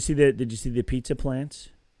 Did you see the pizza plants?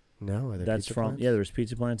 No, are there That's pizza from plants? there's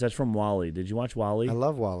pizza plants. That's from Wally. Did you watch Wally? I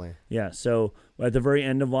love Wally. Yeah. So at the very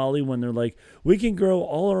end of Wally, when they're like, we can grow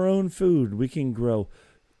all our own food. We can grow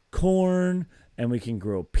corn and we can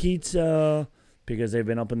grow pizza because they've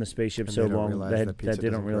been up in the spaceship And so they don't long realize that that pizza they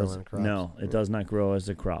don't doesn't grow realize. on crops. No, it does not grow as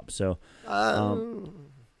a crop. So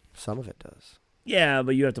Some of it does. yeah,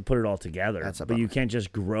 but you have to put it all together. That's a but you bummer. can't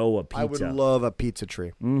just grow a pizza. I would love a pizza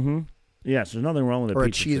tree. Mm-hmm. Yes, there's nothing wrong with Or a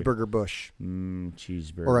pizza tree. cheeseburger bush.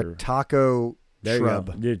 Cheeseburger. Or a taco There shrub.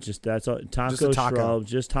 you go. Dude, just that's all. Taco, Just a taco. shrub,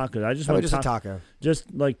 just tacos. I just How want about just a taco?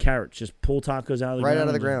 just like carrots. Just pull tacos out of the Right ground. out of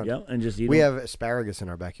the and ground. Yep, and just eat We them. have asparagus in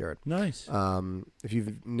our backyard. Nice. If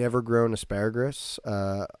you've never grown asparagus,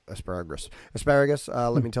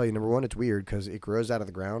 let me tell you, number one, it's weird because it grows out of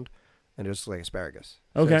the ground and it's like asparagus.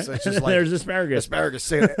 So Okay, it's just like there's asparagus. asparagus.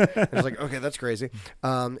 Say it. It's like, okay, that's crazy.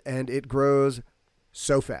 And it grows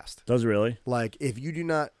so fast. Does it really? Like if you do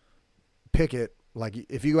not pick it, like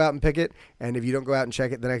if you go out and pick it, and if you don't go out and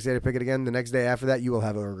check it the next day to pick it again, the next day after that, you will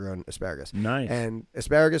have overgrown asparagus. Nice. And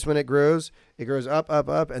asparagus, when it grows up,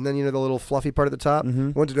 and then the little fluffy part at the top.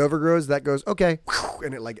 Mm-hmm. Once it overgrows, that goes okay,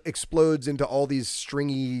 and it like explodes into all these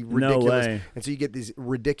stringy, ridiculous, way. and so you get these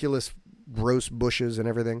ridiculous, gross bushes and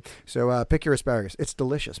everything. So pick your asparagus. It's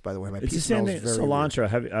delicious, by the way. My It's pea the same smells thing. very weird.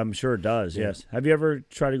 Cilantro. I'm sure it does. Yeah. Yes. Have you ever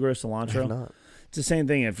tried to grow I cilantro? have not. It's the same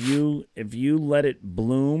thing. If you let it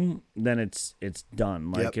bloom, then it's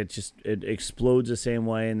done. Like Yep. it explodes the same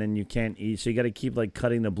way, and then you can't eat. So you got to keep like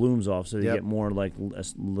cutting the blooms off so you Yep. get more like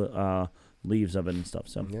leaves of it and stuff.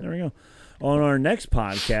 So there we go. On our next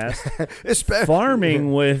podcast,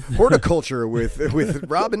 farming with horticulture with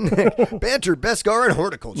Robin Banter, Beskar, and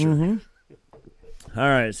horticulture. Mm-hmm. All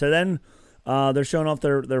right. So then they're showing off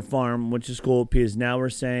their farm, which is cool because now we're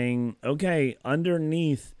saying, okay,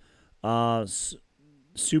 underneath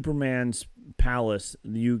Superman's palace,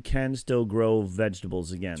 you can still grow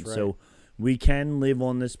vegetables again. That's right. So we can live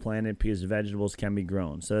on this planet because vegetables can be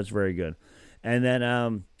grown. So that's very good. And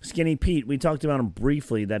then Skinny Pete, we talked about him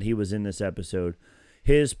briefly that he was in this episode.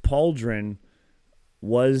 His pauldron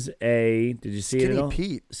was did you see it at Skinny all?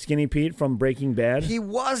 Pete. Skinny Pete from Breaking Bad. He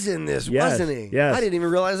was in this, Yes, wasn't he? yes. I didn't even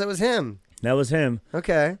realize that was him. That was him.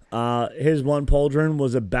 Okay. His one pauldron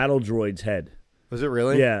was a battle droid's head. Was it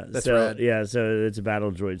really? Yeah, That's so rad. yeah, so it's a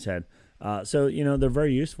battle droid's head. So they're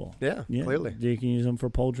very useful. Yeah, clearly. You can use them for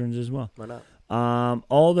pauldrons as well. Why not?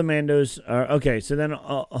 All the Mandos are okay. So then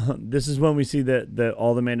this is when we see the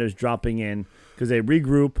all the Mandos dropping in because they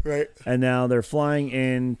regroup, Right. and now they're flying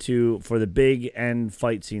in for the big end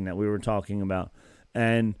fight scene that we were talking about,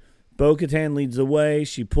 and Bo-Katan leads the way.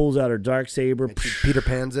 She pulls out her dark saber, And she Peter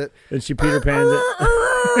Pan's it. and she Peter Pans it.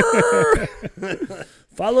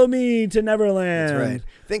 Follow me to Neverland. That's right.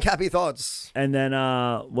 Think happy thoughts. And then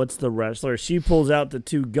what's the wrestler? She pulls out the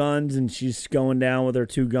two guns and she's going down with her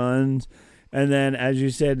two guns. And then, as you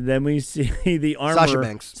said, then we see the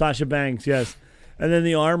armor. Sasha Banks, yes. And then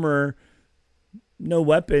the armor, no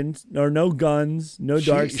weapons, or no guns, no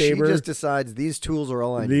dark saber. She just decides these tools are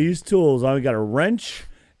all I need. These tools. I got a wrench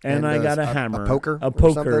and I got a hammer. A poker? A or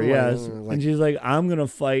poker, something? yes. Like, And she's like, I'm going to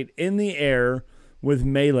fight in the air with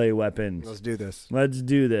melee weapons. let's do this. Let's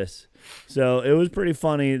do this. So it was pretty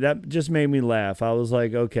funny. That just made me laugh. I was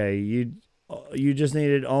like, okay, you just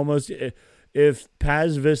needed almost... If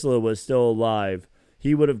Paz Vizsla was still alive,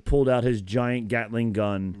 he would have pulled out his giant Gatling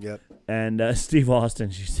gun. Yep. And Steve Austin,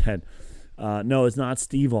 she said... no, it's not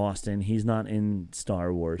Steve Austin. He's not in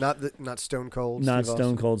Star Wars. Not Stone Cold. Not Steve Stone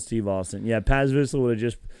Austin. Cold Steve Austin. Yeah, Paz Vizsla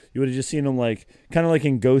you would have just seen him like kind of like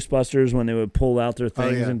in Ghostbusters when they would pull out their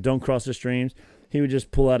things yeah. and Don't Cross the Streams. He would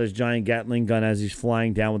just pull out his giant Gatling gun as he's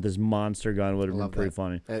flying down with his monster gun. Would have been pretty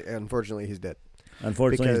funny. Unfortunately, he's dead.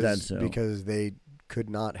 Unfortunately, he's dead. So because they could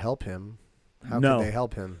not help him. How No. could they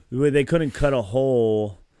help him? They couldn't cut a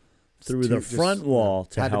hole through the Just- front wall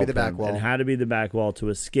to had to help be the back him. wall. It had to be the back wall to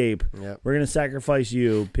escape. Yep. We're gonna sacrifice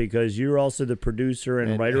you because you're also the producer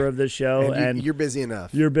and writer of the show, And you're busy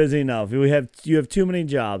enough. You're busy enough. You have too many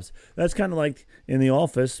jobs. That's kind of like in The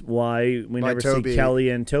Office. Why we never Toby. see Kelly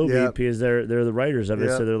and Toby Yep. because they're the writers of it.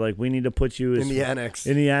 Yep. So they're like, we need to put you in the annex.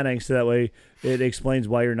 in the annex, so that way it explains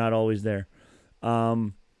why you're not always there.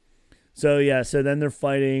 So then they're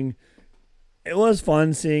fighting. It was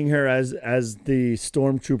fun seeing her as the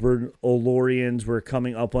stormtrooper Olorians were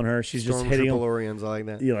coming up on her. She's just hitting them. Olorians, I like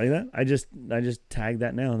that. You like that? I just tagged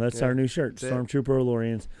that now. That's our new shirt, That's it. Stormtrooper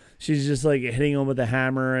Olorians. She's just like hitting them with a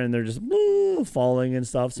hammer, and they're just falling and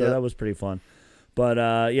stuff. So that was pretty fun. But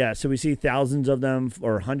so we see thousands of them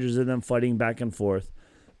or hundreds of them fighting back and forth.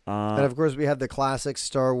 And of course, we have the classic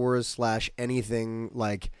Star Wars / anything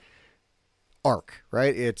like arc,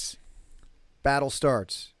 right? It's battle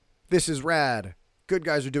starts. This is rad. Good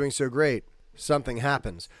guys are doing so great. Something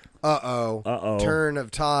happens. Uh-oh. Turn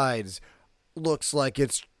of tides. Looks like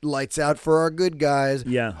it's lights out for our good guys.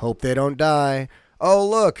 Yeah. Hope they don't die. Oh,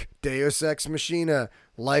 look. Deus Ex Machina.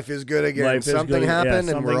 Life is good again. Something happened,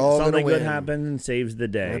 and we're all going to win. Something good happens and saves the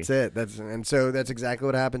day. That's it. So that's exactly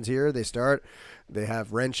what happens here. They start. They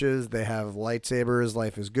have wrenches. They have lightsabers.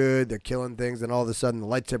 Life is good. They're killing things. And all of a sudden, the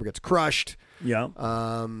lightsaber gets crushed. Yeah.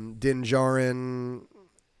 Din Djarin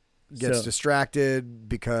gets distracted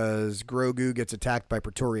because Grogu gets attacked by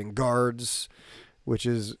Praetorian guards, which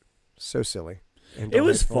is so silly. It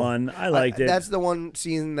was fun. I liked it. That's the one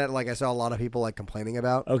scene that I saw a lot of people complaining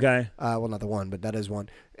about. Okay. Well, not the one, but that is one.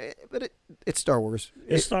 But it's Star Wars.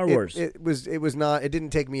 It's Star Wars. It was not. It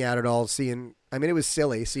didn't take me out at all. Seeing. I mean, it was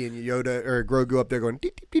silly seeing Yoda or Grogu up there going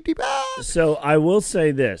deep, deep, deep, deep, ah! So I will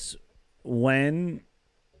say this: when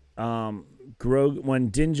Din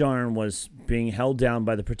Djarin was being held down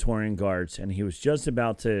by the Praetorian guards, and he was just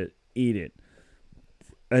about to eat it,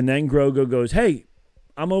 and then Grogu goes, "Hey,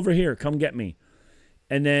 I'm over here. Come get me."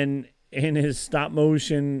 And then in his stop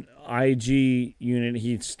motion IG unit,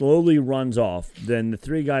 he slowly runs off. Then the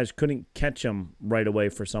three guys couldn't catch him right away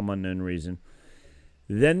for some unknown reason.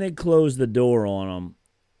 Then they closed the door on him.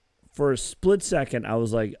 For a split second, I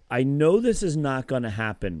was like, I know this is not going to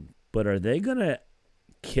happen, but are they going to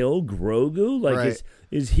kill Grogu? Right.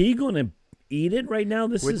 Is he going to eat it right now?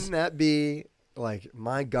 Wouldn't that be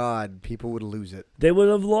my God, people would lose it. They would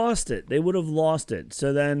have lost it.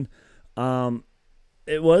 So then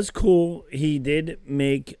it was cool. He did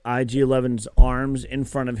make IG-11's arms in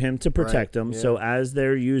front of him to protect him. Yeah. So as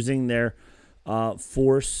they're using their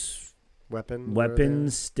force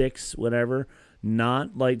weapons, sticks, whatever,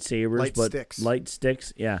 not lightsabers, but sticks. light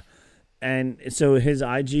sticks. Yeah. And so his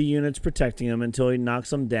IG unit's protecting him until he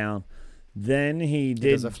knocks him down. Then he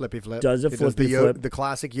does a flippy flip. Does a He flippy the flip. The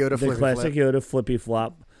classic Yoda flippy The classic flip. Yoda flippy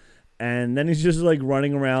flop. And then he's just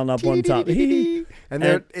running around up on top. And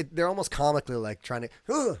they're almost comically trying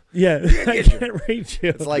to. Yeah, I can't reach you.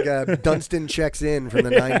 It's like Dunstan checks in from the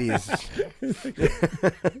 90s.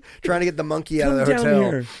 Trying to get the monkey out of the Come hotel.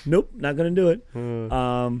 down here. Nope, not going to do it.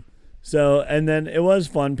 So, and then it was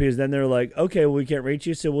fun because then they're like, okay, well, we can't reach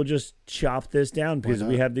you, so we'll just chop this down because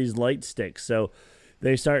we have these light sticks. So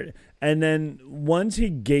they start, and then once he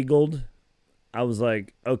giggled, I was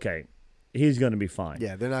like, okay, he's going to be fine.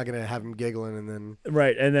 Yeah, they're not going to have him giggling and then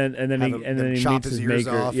Right, and then he chop meets his his ears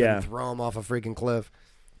maker. off Yeah. and throw him off a freaking cliff.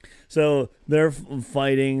 So they're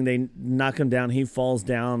fighting. They knock him down. He falls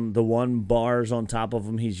down. The one bar's on top of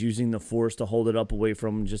him. He's using the force to hold it up away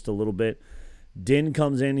from him just a little bit. Din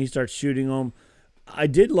comes in. He starts shooting him. I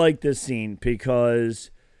did like this scene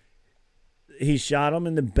because he shot him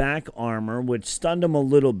in the back armor, which stunned him a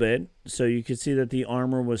little bit. So you could see that the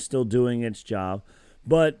armor was still doing its job.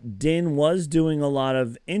 But Din was doing a lot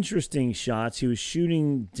of interesting shots. He was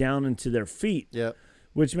shooting down into their feet. Yep.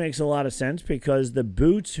 Which makes a lot of sense because the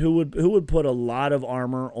boots, who would put a lot of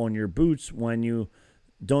armor on your boots when you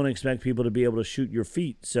don't expect people to be able to shoot your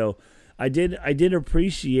feet? So I did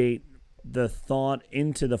appreciate the thought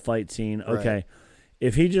into the fight scene. Okay, Right.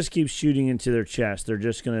 if he just keeps shooting into their chest, they're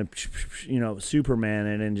just gonna, Superman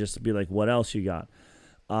it and just be like, "What else you got?"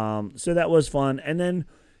 So that was fun. And then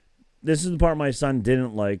this is the part my son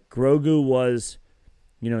didn't like. Grogu was,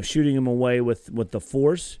 shooting him away with the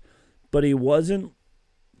Force, but he wasn't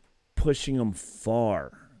pushing him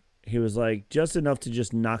far. He was like just enough to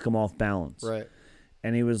just knock him off balance. Right.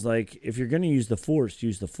 And he was like, if you're going to use the Force,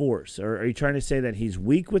 use the Force. Or are you trying to say that he's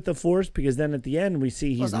weak with the Force? Because then at the end we see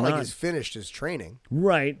Well, he's it's not not. like he's finished his training.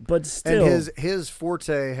 Right, but still. And his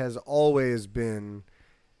forte has always been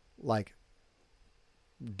like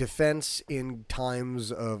defense in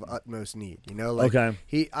times of utmost need.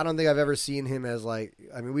 Okay. I don't think I've ever seen him as like.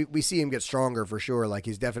 I mean, we see him get stronger for sure. Like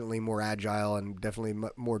he's definitely more agile and definitely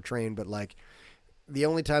more trained. But like the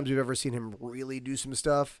only times we've ever seen him really do some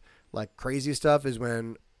stuff, like crazy stuff, is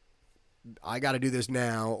when I got to do this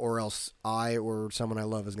now, or else I or someone I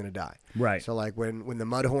love is going to die. Right. So like when the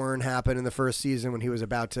Mudhorn happened in the first season, when he was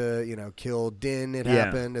about to kill Din, it Yeah.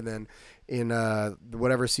 happened, and then in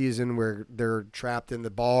whatever season where they're trapped in the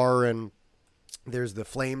bar and there's the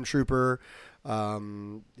Flame Trooper,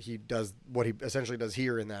 he does what he essentially does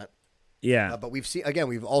here in that. Yeah. But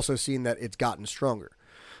we've also seen that it's gotten stronger,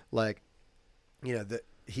 like that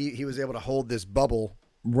he was able to hold this bubble.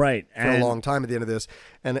 Right. For a long time at the end of this.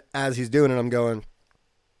 And as he's doing it, I'm going,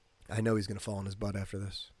 I know he's going to fall on his butt after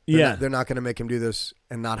this. They're not going to make him do this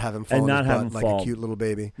and not have him fall on his butt like a cute little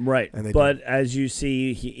baby. Right. But as you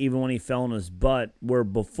see, even when he fell on his butt, where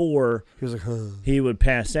before he was like, huh. he would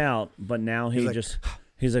pass out, but now he's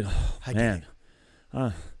like, oh, man,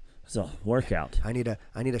 it's a workout. I need a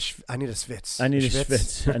schwitz. I need a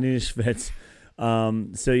schwitz. I need a schwitz.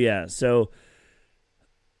 So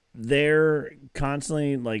they're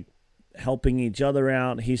constantly like helping each other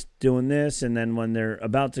out. He's doing this, and then when they're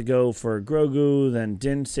about to go for Grogu, then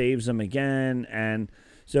Din saves him again. And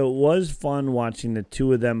so it was fun watching the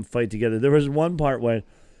two of them fight together. There was one part where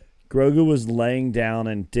Grogu was laying down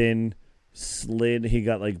and Din slid. He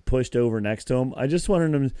got like pushed over next to him. I just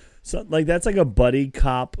wanted him, that's like a buddy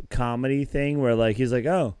cop comedy thing where like he's like,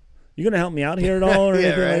 oh, you gonna help me out here at all or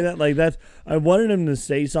anything like that? Like that, I wanted him to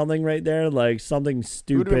say something right there, like something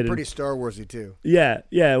stupid. It would have been pretty Star Warsy too. Yeah,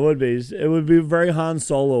 it would be. It would be very Han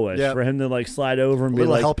Solo-ish for him to like slide over and be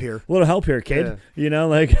like, "A little help here, kid."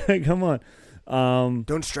 Yeah. Come on.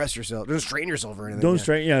 Don't stress yourself. Don't strain yourself or anything. Don't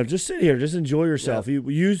strain. Just sit here. Just enjoy yourself. Yeah.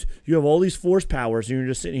 You have all these Force powers, and you're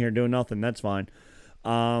just sitting here doing nothing. That's fine.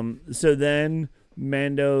 So then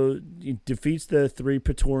Mando defeats the 3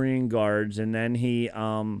 Praetorian guards, and then he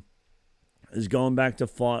is going back to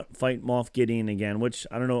fight Moff Gideon again, which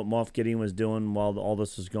I don't know what Moff Gideon was doing while all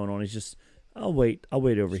this was going on. He's just, I'll wait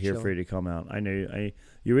over here for you to come out. I know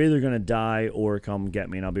you're either going to die or come get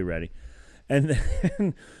me, and I'll be ready. And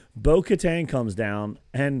then Bo-Katan comes down,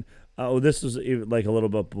 and this was like a little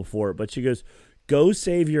bit before, but she goes, "Go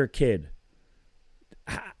save your kid."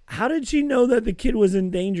 How did she know that the kid was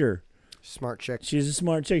in danger? Smart chick. She's a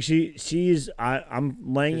smart chick.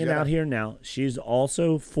 I'm laying it out here now. She's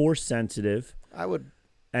also Force sensitive. I would.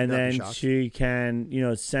 And then she can,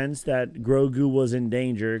 sense that Grogu was in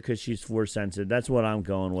danger because she's Force sensitive. That's what I'm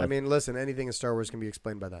going with. I mean, listen, anything in Star Wars can be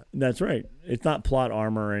explained by that. That's right. It's not plot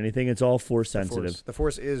armor or anything. It's all Force sensitive. The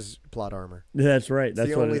Force is plot armor. That's right. That's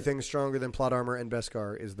the only thing stronger than plot armor and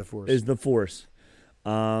Beskar is the Force.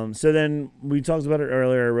 So then we talked about it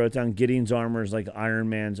earlier. I wrote down Gideon's armor is like Iron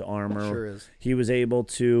Man's armor. Sure is. He was able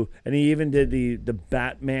to, and he even did the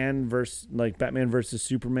Batman versus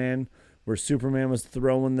Superman, where Superman was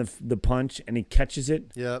throwing the punch and he catches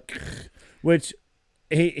it. Yep. Which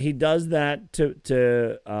he does that to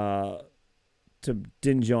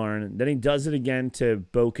Din Djarin. Then he does it again to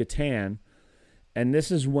Bo-Katan, and this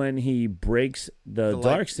is when he breaks the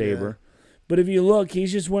Darksaber. Yeah. But if you look,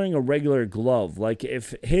 he's just wearing a regular glove. Like,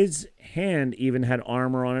 if his hand even had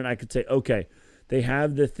armor on it, I could say, okay, they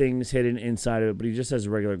have the things hidden inside of it, but he just has a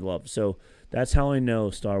regular glove. So that's how I know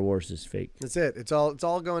Star Wars is fake. That's it. It's all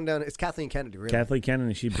going down. It's Kathleen Kennedy, really. Kathleen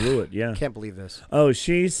Kennedy, she blew it, yeah. Can't believe this. Oh,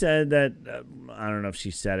 she said that, I don't know if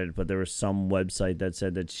she said it, but there was some website that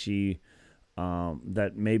said that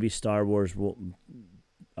that maybe Star Wars will,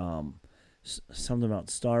 something about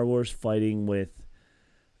Star Wars fighting with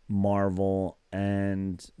Marvel,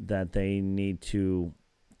 and that they need to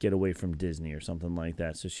get away from Disney or something like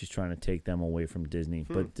that. So she's trying to take them away from Disney,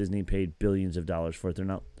 but Disney paid billions of dollars for it. They're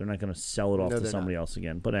not going to sell it off to somebody else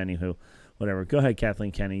again. But anywho, whatever. Go ahead,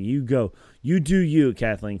 Kathleen Kennedy. You go. You do you,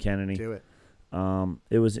 Kathleen Kennedy. Do it.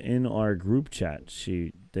 It was in our group chat.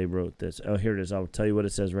 They wrote this. Oh, here it is. I'll tell you what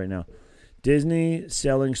it says right now. Disney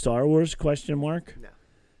selling Star Wars? ? No.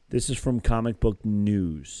 This is from Comic Book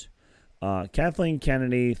News. Kathleen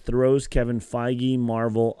Kennedy throws Kevin Feige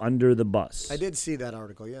Marvel under the bus. I did see that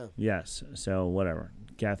article, yeah. Yes. So whatever.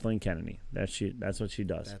 Kathleen Kennedy. That's what she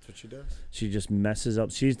does. That's what she does. She just messes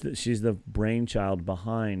up. She's the brainchild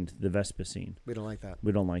behind the Vespacine. We don't like that.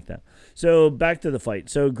 We don't like that. So back to the fight.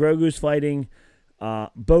 So Grogu's fighting.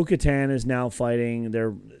 Bo-Katan is now fighting.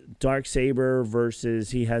 They're Darksaber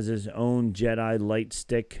versus he has his own Jedi light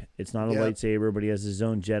stick. It's not a lightsaber, but he has his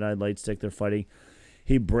own Jedi light stick. They're fighting.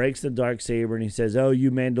 He breaks the Darksaber and he says, "Oh,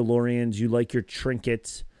 you Mandalorians, you like your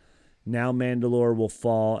trinkets. Now Mandalore will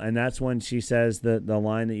fall." And that's when she says the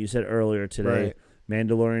line that you said earlier today. Right.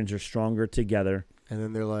 Mandalorians are stronger together. And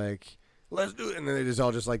then they're like, "Let's do it." And then it is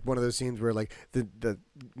all just like one of those scenes where like the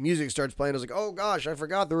music starts playing. I was like, "Oh gosh, I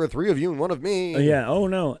forgot there were 3 of you and 1 of me." Yeah. Oh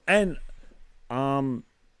no. And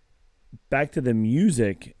back to the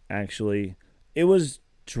music. Actually, it was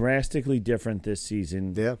drastically different this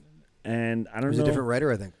season. Yeah. And I don't know. It was a different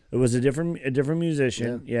writer, I think. It was a different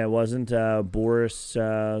musician. Yeah, it wasn't Boris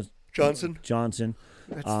Johnson.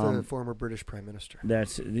 That's the former British Prime Minister.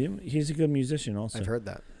 He's a good musician also. I've heard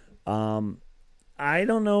that. I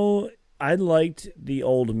don't know. I liked the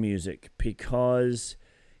old music because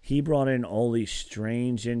he brought in all these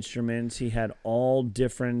strange instruments. He had all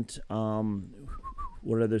different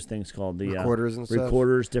what are those things called? The recorders and stuff.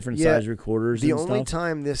 Recorders, different size recorders. The and only stuff.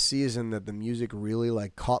 time this season that the music really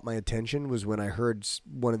like caught my attention was when I heard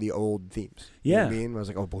one of the old themes. You know what I mean? I was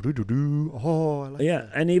like, oh, I like that.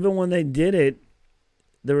 And even when they did it,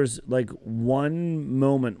 there was like one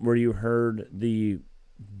moment where you heard the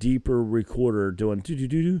deeper recorder doing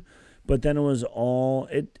do-do-do-do, but then it was all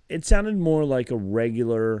it sounded more like a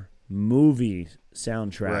regular movie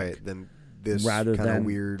soundtrack, right? Than this rather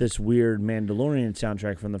than this weird Mandalorian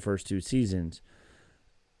soundtrack from the first 2 seasons.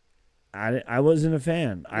 I wasn't a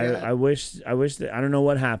fan. Yeah. I wish that I don't know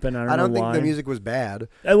what happened. I don't know think why. the music was bad.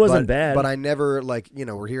 It wasn't bad, but I never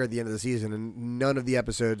we're here at the end of the season, and none of the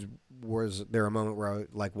episodes was there a moment where I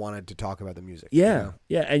like wanted to talk about the music. Yeah, you know?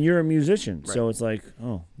 yeah, and you're a musician, so it's like,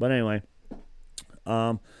 oh. But anyway,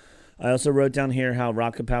 I also wrote down here how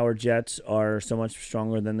rocket-powered jets are so much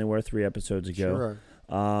stronger than they were 3 episodes ago. Sure.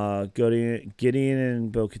 Gideon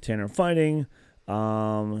and Bo-Katan are fighting,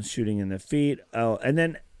 shooting in the feet. Oh, and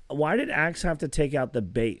then why did Axe have to take out the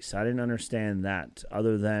base? I didn't understand that,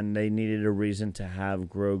 other than they needed a reason to have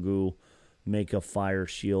Grogu make a fire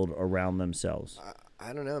shield around themselves.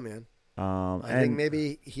 I don't know, man. I think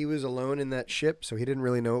maybe he was alone in that ship, so he didn't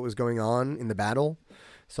really know what was going on in the battle.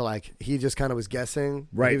 So like he just kind of was guessing.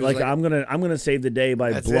 Right, was like I'm gonna save the day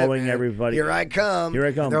by blowing everybody. Here I come. Here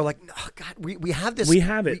I come. And they're like, oh, God, we have this. We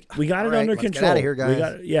have it. We got it under control. Get out of here,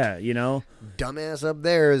 guys. Dumbass up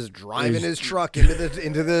there is driving his truck into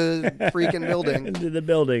the freaking building. Into the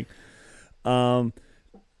building. So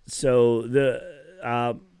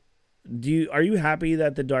are you happy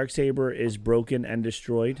that the Darksaber is broken and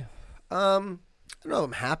destroyed? I don't know.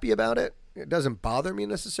 I'm happy about it. It doesn't bother me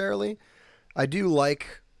necessarily. I do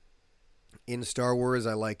like in Star Wars.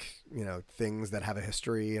 I like things that have a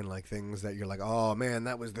history and like things that you're like, oh man,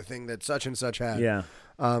 that was the thing that such and such had. Yeah.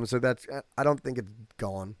 So that's. I don't think it's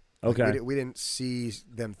gone. Okay. Like we didn't see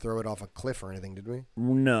them throw it off a cliff or anything, did we?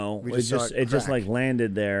 No. It just like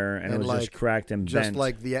landed there and it was just cracked and bent. Just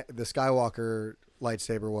like the Skywalker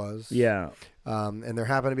lightsaber was. Yeah. And there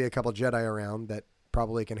happen to be a couple Jedi around that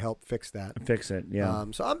probably can help fix that. Fix it. Yeah.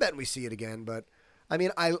 So I'm betting we see it again, but. I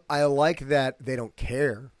mean, I like that they don't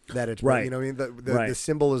care that it's right. You know what I mean? The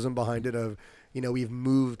symbolism behind it of, we've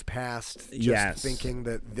moved past just thinking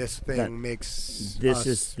that this thing makes this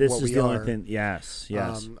is the only thing. Yes.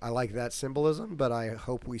 I like that symbolism, but I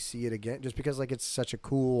hope we see it again just because like it's such a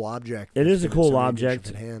cool object. It is a cool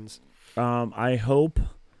object. Hands. I hope,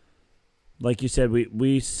 like you said,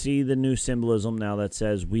 we see the new symbolism now that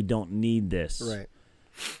says we don't need this. Right.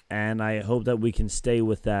 And I hope that we can stay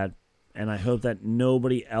with that. And I hope that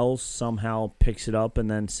nobody else somehow picks it up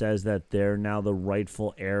and then says that they're now the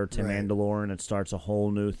rightful heir to Mandalore and it starts a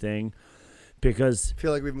whole new thing. Because I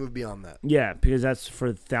feel like we've moved beyond that. Yeah, because that's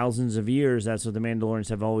for thousands of years. That's what the Mandalorians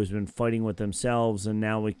have always been fighting with themselves. And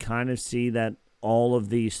now we kind of see that all of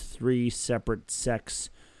these 3 separate sects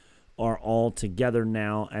are all together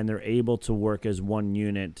now and they're able to work as one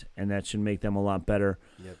unit. And that should make them a lot better.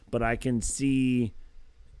 Yep. But I can see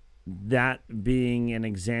that being an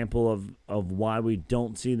example of why we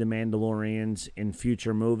don't see the Mandalorians in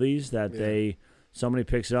future movies, that somebody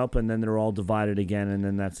picks it up and then they're all divided again and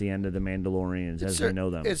then that's the end of the Mandalorians as we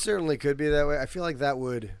know them. It certainly could be that way. I feel like that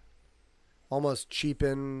would almost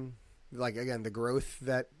cheapen, like, again, the growth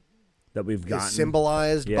that we've gotten. Is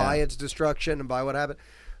symbolized by its destruction and by what happened.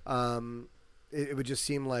 it would just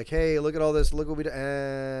seem like, hey, look at all this, look what we do,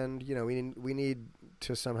 and we need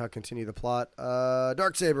to somehow continue the plot.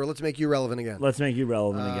 Darksaber, let's make you relevant again. Let's make you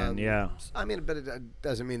relevant again. Yeah. I mean, but it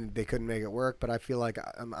doesn't mean they couldn't make it work. But I feel like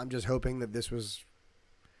I'm just hoping that this was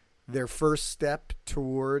their first step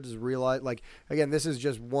towards realize. Like, again, this is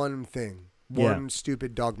just one thing. One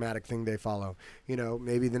stupid dogmatic thing they follow.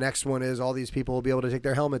 Maybe the next one is all these people will be able to take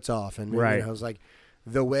their helmets off, and right. It's like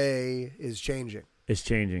the way is changing. It's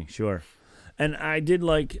changing, sure. And I did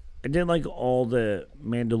like all the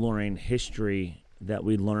Mandalorian history that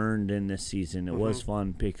we learned in this season. It was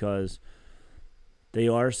fun because they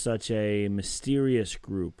are such a mysterious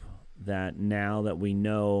group that now that we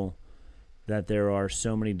know that there are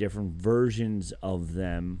so many different versions of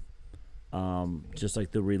them, just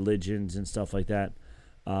like the religions and stuff like that.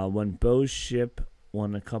 When Bo's ship,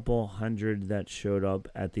 when a couple hundred that showed up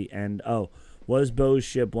at the end. Was Bo's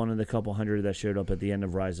ship one of the couple hundred that showed up at the end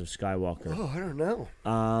of Rise of Skywalker? Oh, I don't know.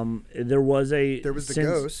 There was the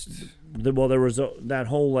Ghost. There was that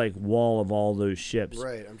whole wall of all those ships.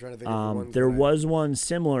 Right. I'm trying to think of one. There was one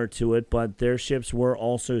similar to it, but their ships were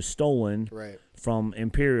also stolen from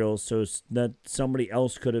Imperials, so that somebody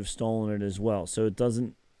else could have stolen it as well. So it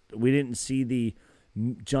doesn't. We didn't see the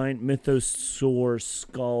giant mythosaur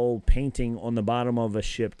skull painting on the bottom of a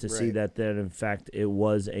ship to see that in fact it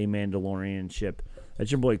was a Mandalorian ship. That's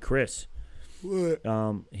your boy Chris. What?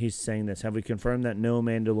 He's saying this. Have we confirmed that no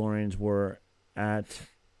Mandalorians were at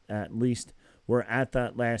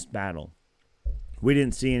that last battle? We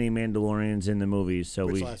didn't see any Mandalorians in the movies, so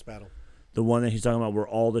Which last battle? The one that he's talking about where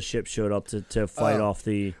all the ships showed up to fight off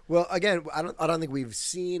the. Well, again, I don't think we've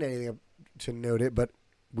seen anything to note it, but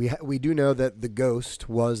we do know that the Ghost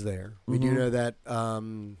was there. We do know that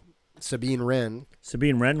Sabine Wren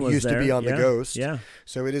was used to be on the Ghost. Yeah.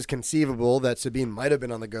 So it is conceivable that Sabine might have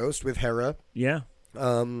been on the Ghost with Hera. Yeah.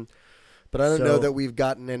 But I don't know that we've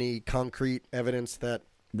gotten any concrete evidence that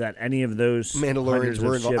any of those Mandalorians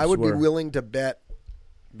were involved. I would be willing to bet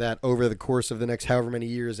that over the course of the next however many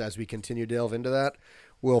years, as we continue to delve into that,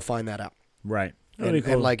 we'll find that out. Right.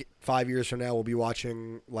 And like 5 years from now, we'll be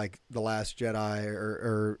watching like The Last Jedi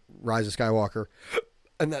or Rise of Skywalker,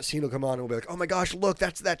 and that scene will come on, and we'll be like, "Oh my gosh, look,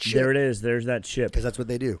 that's that ship." There it is. There's that ship. Because that's what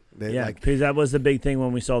they do. Because that was the big thing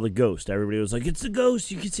when we saw the Ghost. Everybody was like, "It's the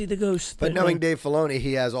Ghost. You can see the Ghost." But knowing Dave Filoni,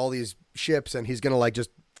 he has all these ships, and he's gonna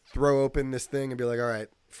just throw open this thing and be like, "All right,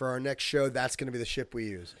 for our next show, that's going to be the ship we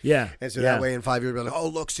use." Yeah. And so that way in 5 years, we'll be like, "Oh,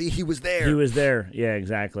 look, see, he was there." He was there. Yeah,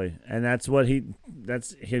 exactly. And that's what he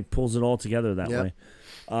pulls it all together that way.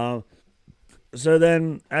 So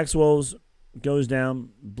then X-Wolves goes down,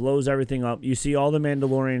 blows everything up. You see all the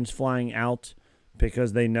Mandalorians flying out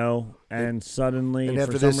because they know, and suddenly, and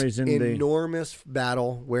after for some this reason, enormous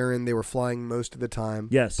battle wherein they were flying most of the time,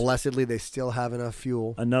 blessedly, they still have enough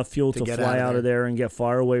fuel to fly out of there and get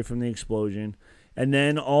far away from the explosion. And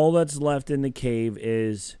then all that's left in the cave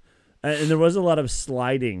is, and there was a lot of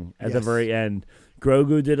sliding at the very end.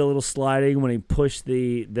 Grogu did a little sliding when he pushed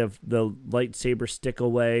the lightsaber stick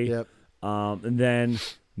away. Yep. And then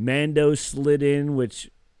Mando slid in,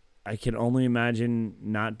 which I can only imagine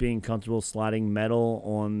not being comfortable sliding metal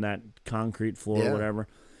on that concrete floor or whatever,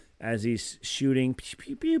 as he's shooting, pew,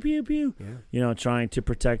 pew, pew, pew, pew, trying to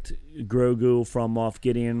protect Grogu from Moff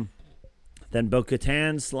Gideon. Then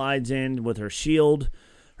Bo-Katan slides in with her shield,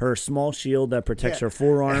 her small shield that protects her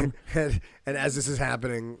forearm. And as this is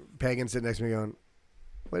happening, Pagan's sitting next to me going,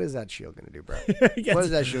 "What is that shield going to do, bro? What is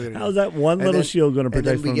that shield going to do? How's that one little shield going to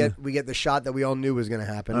protect?" And then we get the shot that we all knew was going to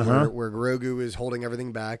happen, where Grogu is holding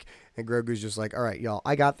everything back, and Grogu's just like, "All right, y'all,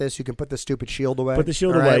 I got this. You can put the stupid shield away. Put the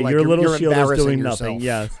shield away. Right? Your little shield is doing yourself." nothing."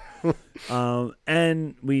 Yes.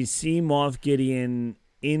 And we see Moff Gideon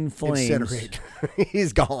in flames. Incinerate.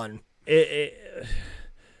 He's gone.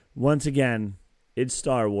 Once again, it's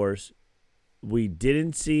Star Wars. We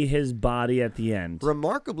didn't see his body at the end.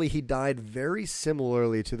 Remarkably, he died very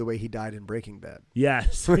similarly to the way he died in Breaking Bad.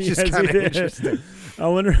 Yes. Which is kind of interesting. I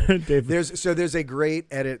wonder if there's a great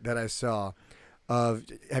edit that I saw of,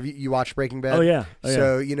 have you watched Breaking Bad? Oh, yeah.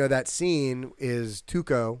 So, that scene is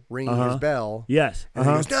Tuco ringing his bell. Yes. And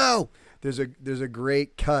he goes, "No!" There's a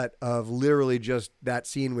great cut of literally just that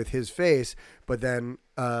scene with his face, but then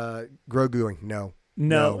Grogu going, "No.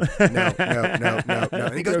 No. No.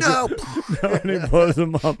 And he goes, "No." And he blows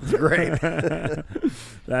him up. It's great.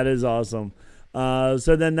 That is awesome.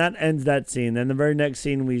 So then that ends that scene. Then the very next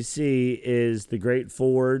scene we see is the Great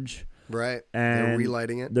Forge. Right. And they're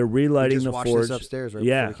relighting it. They're relighting we just the watched forge. this upstairs, right?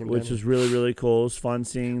 Yeah, before we came which down was really, really cool. It was fun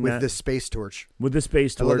seeing with that. the space torch. With the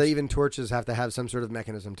space I love torch. that even torches have to have some sort of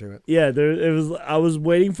mechanism to it. Yeah, it was. I was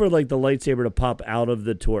waiting for like the lightsaber to pop out of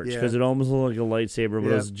the torch because it almost looked like a lightsaber,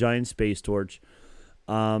 but it was a giant space torch.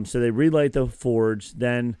 So they relight the forge.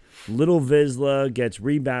 Then little Vizsla gets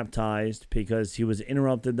rebaptized because he was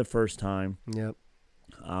interrupted the first time. Yep.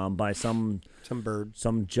 By some bird.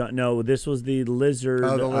 No, this was the lizard.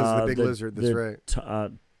 Oh, the big lizard. That's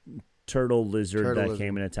right. Turtle lizard that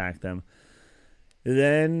came and attacked them.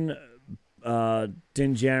 Then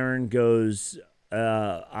Din Djarin goes,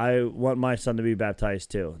 I want my son to be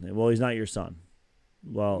baptized too. Well, he's not your son.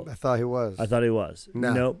 Well, I thought he was.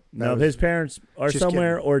 Nope. No, his parents are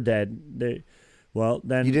somewhere or dead.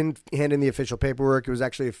 Then you didn't hand in the official paperwork. It was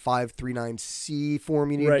actually a 539C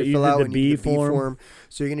form you needed to you fill did out. the and B you did the form. B form.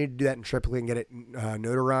 So you're gonna need to do that in triplicate and get it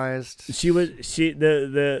notarized.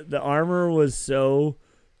 The armor was so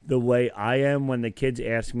the way I am when the kids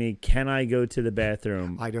ask me, "Can I go to the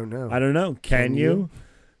bathroom?" I don't know. Can you?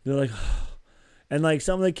 They're like, and like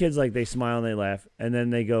some of the kids like they smile and they laugh, and then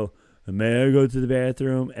they go, "May I go to the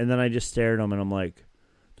bathroom?" And then I just stare at them and I'm like.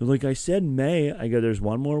 They're like, I said may. I go, there's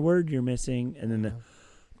one more word you're missing. And then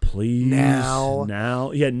please.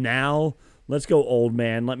 Now. Yeah, now. Let's go, old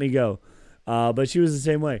man. Let me go. But she was the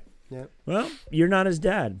same way. Yeah. Well, you're not his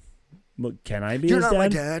dad. Well, can I be his dad? You're not my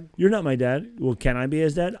dad. You're not my dad. Well, can I be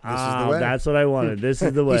his dad? This is the way. That's what I wanted. This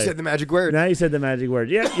is the way. You said the magic word. Now you said the magic word.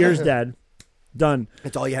 Yeah, you're his dad. Done.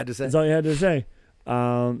 That's all you had to say. That's all you had to say.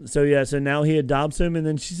 So now he adopts him. And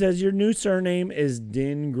then she says, your new surname is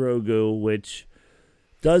Din Grogu, which...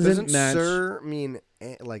 Doesn't match. Sir mean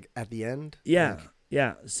like at the end? Yeah,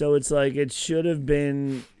 yeah. So it's like it should have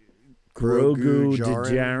been Grogu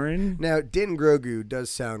Djarin. Now, Din Grogu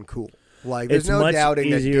does sound cool. Like there's no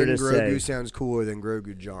doubting that Din Grogu sounds cooler than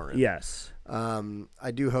Grogu Djarin. Yes.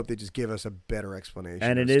 I do hope they just give us a better explanation.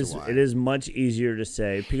 And it is much easier to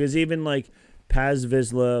say because even like Paz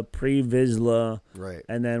Vizsla, Pre Vizsla, right,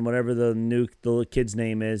 and then whatever the kid's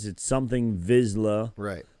name is, it's something Vizsla,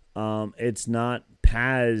 right. It's not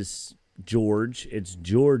Paz George, it's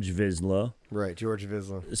George Vizsla. Right, George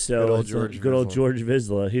Vizsla. So good old George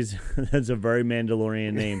Vizsla. That's a very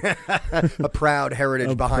Mandalorian name. A proud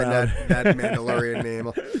heritage behind that Mandalorian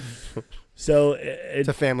name. So it's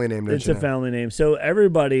a family name. It's a family name. So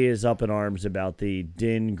everybody is up in arms about the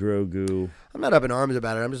Din Grogu. I'm not up in arms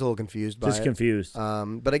about it. I'm just a little confused by it. Just confused.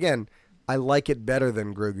 But again, I like it better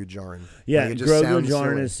than Grogu Djarin. Yeah, like Grogu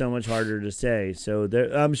Djarin is so much harder to say. So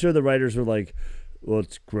I'm sure the writers were like, well,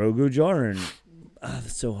 it's Grogu Djarin.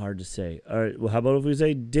 That's so hard to say. All right, well, how about if we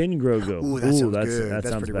say Din Grogu? Ooh, that sounds good. That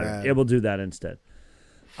sounds better. Rad. Yeah, we'll do that instead.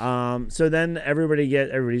 So then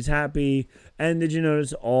everybody's happy. And did you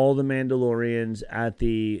notice all the Mandalorians at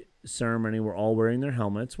the ceremony were all wearing their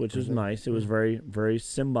helmets, which was nice. It was very, very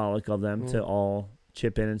symbolic of them to all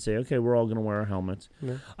chip in and say, okay, we're all going to wear our helmets.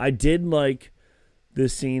 Yeah. I did like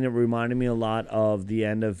this scene. It reminded me a lot of the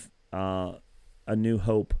end of A New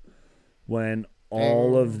Hope when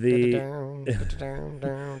all of the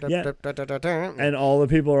and all the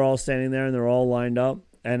people are all standing there and they're all lined up.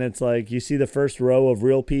 And it's like you see the first row of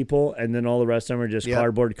real people, and then all the rest of them are just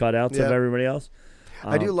cardboard cutouts of everybody else.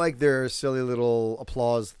 I do like their silly little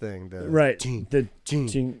applause thing. The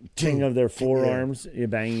ting of their forearms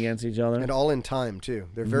banging against each other. And all in time, too.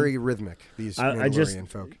 They're very rhythmic, these Mandalorian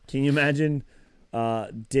folk. Can you imagine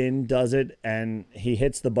Din does it, and he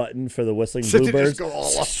hits the button for the whistling bluebirds?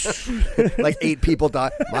 Like 8 people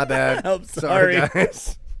die. My bad. I'm sorry,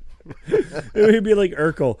 guys. It would be like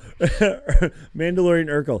Urkel, Mandalorian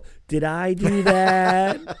Urkel. Did I do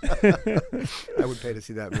that? I would pay to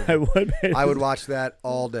see that movie. I would watch that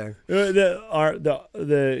all day.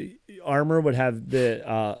 The armor would have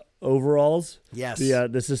the overalls. Yes.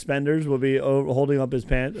 The suspenders would be holding up his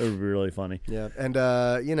pants. It would be really funny. Yeah, and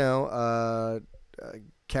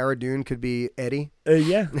Cara Dune could be Eddie.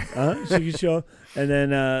 She could show up. And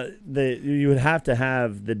then you would have to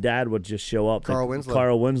have the dad would just show up. Carl Winslow.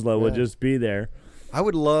 Carl Winslow would just be there. I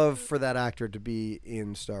would love for that actor to be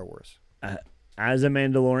in Star Wars. As a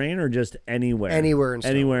Mandalorian or just anywhere? Anywhere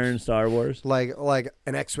in Star Wars. Like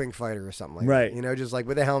an X-Wing fighter or something like that. You know, just like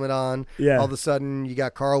with a helmet on. Yeah. All of a sudden, you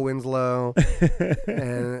got Carl Winslow.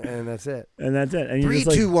 and that's it. And that's it. And 3,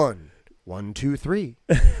 2, 1. 1, 2, 3.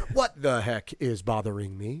 What the heck is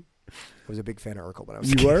bothering me? I was a big fan of Urkel when I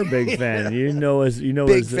was a kid. You were a big fan.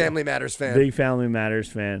 Big Family Matters fan. Big Family Matters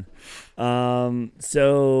fan.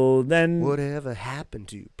 So then... Whatever happened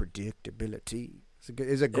to predictability?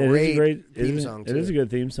 It's a great theme song, too. It is a good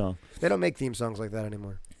theme song. They don't make theme songs like that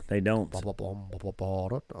anymore. They don't. Blah, blah, blah, blah, blah,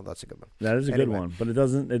 blah. Oh, that's a good one. That is a good Anyway. one, but it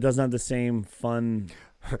doesn't have the same fun.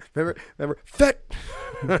 Remember, fet.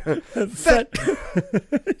 Fet.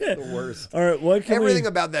 The worst. All right, what can Everything we?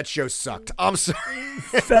 about that show sucked. I'm sorry.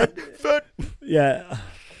 Fet. Fet. Yeah.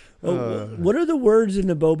 What are the words in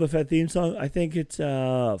the Boba Fett theme song? I think it's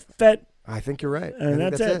Fett, I think you're right. I and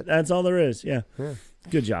think that's it. That's all there is. Yeah. Yeah.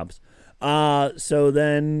 Good jobs. So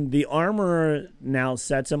then the armorer now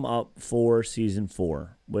sets him up for season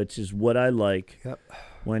 4, which is what I like. Yep.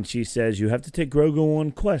 When she says you have to take Grogu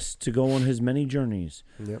on quests to go on his many journeys.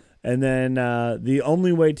 Yep. And then the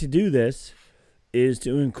only way to do this is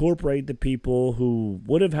to incorporate the people who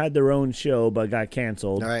would have had their own show but got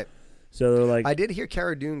canceled. All right. So they're like, I did hear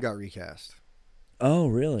Cara Dune got recast. oh,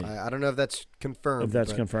 really? I don't know if that's confirmed. If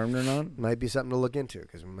that's but confirmed or not? might be something to look into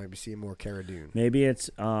because we might be seeing more Cara Dune. Maybe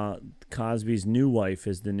it's Cosby's new wife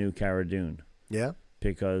is the new Cara Dune. Yeah.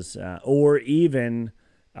 Because, or even,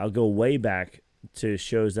 I'll go way back to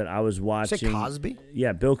shows that I was watching. Say Cosby?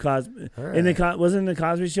 Yeah, Bill Cosby. All In the right. wasn't it the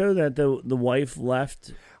Cosby Show that the wife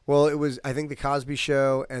left? Well, it was, I think, The Cosby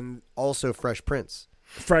Show and also Fresh Prince.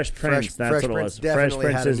 Fresh Prince. That's Fresh what it Prince was. Fresh definitely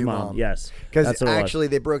had a Prince's new mom. mom. Yes, Because that's what it was. actually,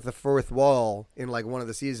 they broke the fourth wall in like one of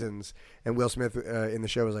the seasons, and Will Smith in the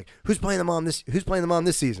show was like, "Who's playing the mom this? Who's playing the mom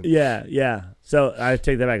this season?" Yeah, yeah. So I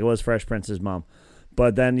take that back. It was Fresh Prince's mom,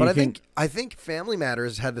 but then you But can. I think Family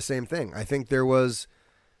Matters had the same thing. I think there was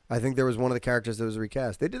one of the characters that was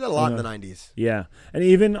recast. They did that a lot in the '90s. Yeah, and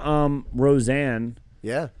even Roseanne,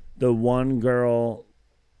 Yeah. the one girl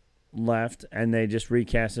left, and they just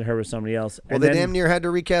recasted her with somebody else. Well, and they then, damn near had to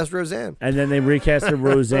recast Roseanne. And then they recasted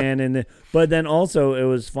Roseanne, but then also it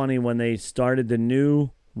was funny when they started the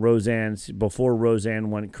new Roseanne before Roseanne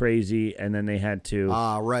went crazy, and then they had to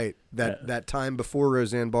Ah, right. That time before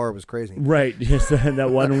Roseanne Barr was crazy. right, yes, that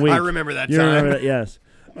 1 week. I remember that You time. remember that? Yes.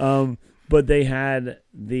 But they had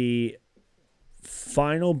the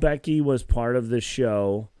final Becky was part of the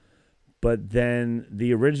show, but then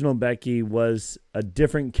the original Becky was a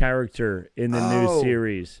different character in the new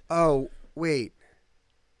series. Oh, wait.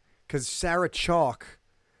 Because Sarah Chalk.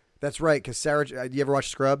 That's right. Because Sarah. You ever watch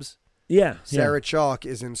Scrubs? Yeah. Sarah Chalk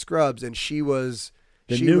is in Scrubs, and she was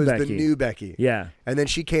The new the Becky. new Becky. Yeah. And then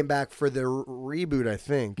she came back for the reboot, I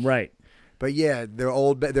think. Right. But yeah, there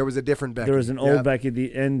was a different Becky. There was an old Yep.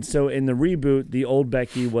 Becky, and so in the reboot, the old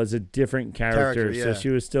Becky was a different character. yeah. So she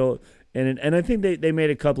was still in it, and I think they made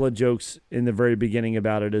a couple of jokes in the very beginning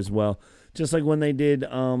about it as well. Just like when they did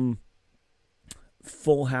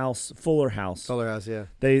Fuller House. Fuller House, yeah.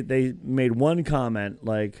 They made one comment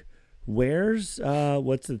like, "Where's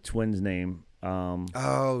what's the twins' name?"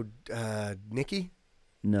 Nikki?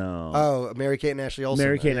 No. Oh, Mary-Kate and Ashley Olsen.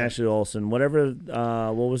 Mary-Kate and Yeah. Ashley Olsen, whatever.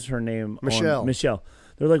 What was her name? Michelle. Michelle.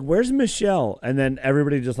 They're like, "Where's Michelle?" And then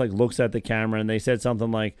everybody just like looks at the camera, and they said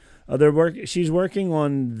something like, "Oh, she's working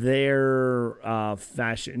on their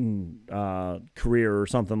fashion career or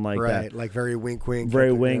something like that." Right, like very wink, wink.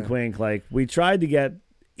 Very like, wink, yeah. wink. Like we tried to get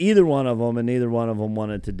either one of them, and neither one of them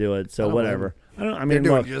wanted to do it. So don't whatever. I They're mean,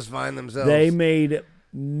 doing look, just fine themselves. they made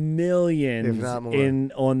millions If not more.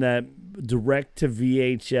 on that direct to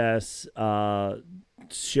VHS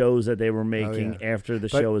shows that they were making after the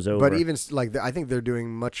show was over. But even like I think they're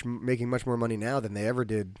making much more money now than they ever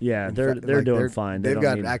did. Yeah, In they're fact, doing fine. They They've don't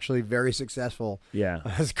got need- actually very successful yeah,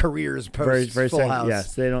 as careers very post very Full House.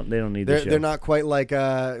 yes. They don't need the show. They're not quite like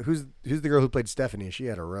who's the girl who played Stephanie? She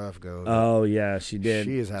had a rough go. Oh yeah, she did.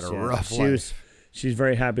 She has had a Yeah. rough life. She's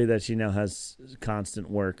very happy that she now has constant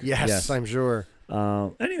work. Yes, I'm sure.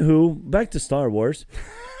 Anywho, back to Star Wars.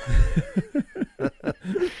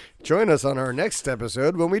 Join us on our next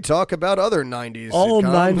episode when we talk about other 90s All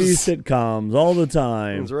sitcoms. 90s sitcoms all the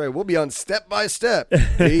time. That's right. We'll be on Step by Step,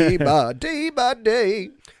 day by day.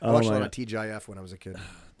 I Oh watched a my lot of TGIF when I was a kid.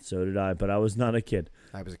 So did I, but I was not a kid.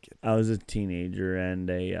 I was a kid. I was a teenager and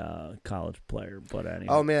a college player. But anyway.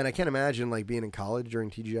 Oh man, I can't imagine like being in college during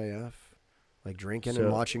TGIF, like drinking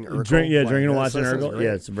and watching Urkel. Drinking and That watching sounds Urkel. great.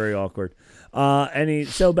 Yeah, it's very awkward.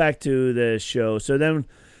 So back to the show. So then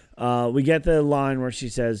we get the line where she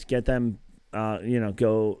says, "Get them,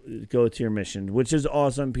 go to your mission," which is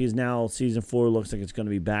awesome because now season 4 looks like it's going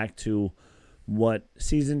to be back to what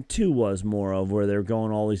season 2 was more of, where they're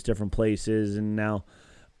going all these different places, and now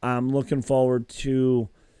I'm looking forward to.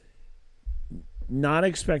 Not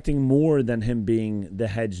expecting more than him being the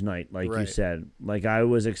hedge knight, like you Right. said. Like I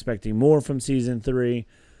was expecting more from season 3,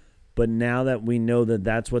 but now that we know that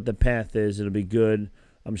that's what the path is, it'll be good.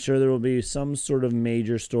 I'm sure there will be some sort of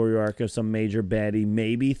major story arc of some major baddie,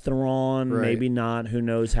 maybe Thrawn, Right. maybe not. Who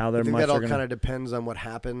knows how I they're think much that all are kind gonna, of depends on what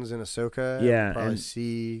happens in Ahsoka. Yeah, We'll probably and-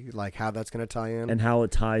 see like how that's going to tie in. and how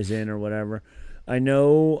it ties in or whatever. I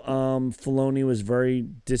know Filoni was very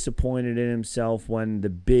disappointed in himself when the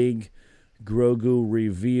big Grogu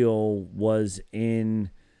reveal was in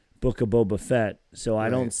Book of Boba Fett. So I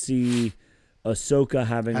don't see Ahsoka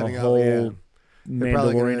having a whole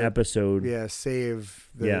Mandalorian episode. Yeah, save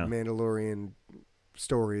the Mandalorian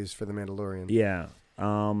stories for the Mandalorian. Yeah.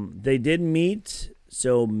 They did meet,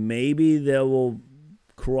 so maybe they will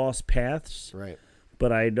cross paths. Right.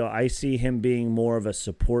 But I see him being more of a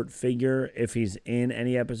support figure if he's in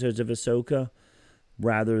any episodes of Ahsoka,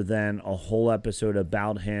 rather than a whole episode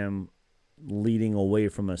about him leading away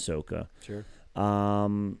from Ahsoka. Sure.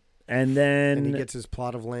 And then and he gets his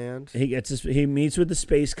plot of land. He meets with the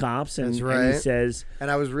space cops, and, That's right. and he says, and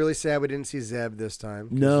I was really sad we didn't see Zeb this time.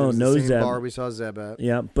 No same Zeb. Bar we saw Zeb at.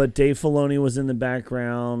 Yeah, but Dave Filoni was in the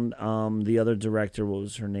background. The other director, what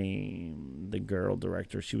was her name? The girl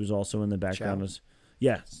director. She was also in the background.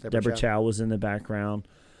 Deborah Chow was in the background.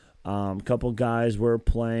 A couple guys were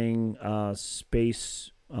playing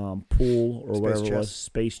space pool or whatever it was,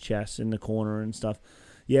 space chess in the corner and stuff.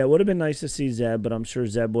 Yeah, it would have been nice to see Zeb, but I'm sure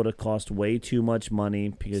Zeb would have cost way too much money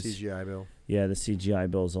because CGI bill. Yeah, the CGI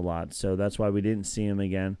bill is a lot, so that's why we didn't see him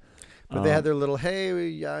again. But they had their little, hey,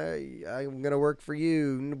 I'm going to work for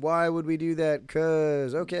you. Why would we do that?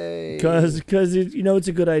 Because it's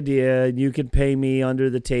a good idea. You can pay me under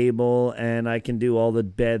the table, and I can do all the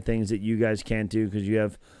bad things that you guys can't do because you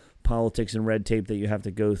have politics and red tape that you have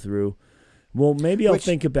to go through. Well, maybe I'll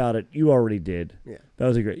think about it. You already did. Yeah. That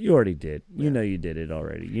was you already did. You know you did it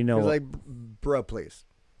already. You know. It was like, bro, please.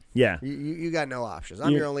 Yeah. You got no options.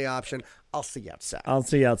 I'm your only option. I'll see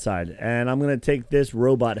you outside. And I'm going to take this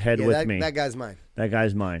robot head with me. That guy's mine.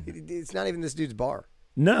 It's not even this dude's bar.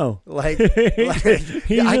 No. Like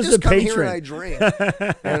he's I just just a come patron. here and I drink.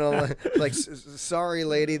 And I'm like, sorry,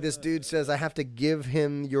 lady, this dude says I have to give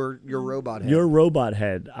him your robot head. Your robot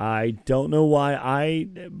head. I don't know why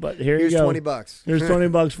but here's you go. Here's $20. Here's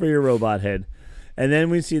 $20 for your robot head. And then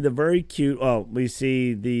we see the very cute, we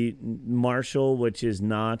see the Marshall, which is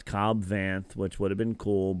not Cobb Vanth, which would have been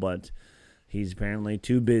cool, but he's apparently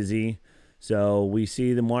too busy. So we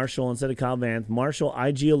see the Marshall instead of Cobb Vanth. Marshall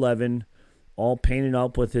IG-11, all painted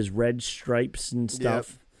up with his red stripes and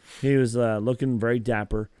stuff. Yep. He was looking very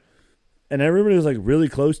dapper. And everybody was like really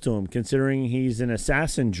close to him, considering he's an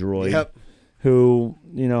assassin droid who,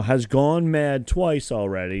 has gone mad twice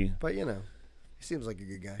already. But, he seems like a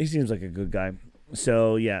good guy. He seems like a good guy.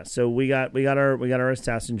 So we got our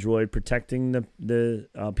assassin droid protecting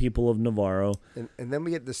the people of Navarro, and then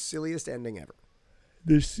we get the silliest ending ever.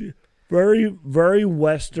 This very very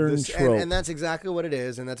Western trope, and that's exactly what it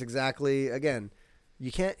is. And that's exactly, again,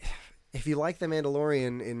 you can't, if you like The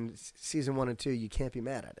Mandalorian in season 1 and 2, you can't be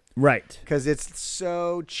mad at it, right? Because it's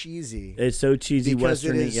so cheesy. It's so cheesy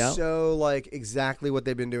Western. Because it is so like exactly what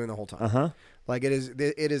they've been doing the whole time. Like it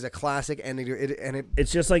is a classic ending.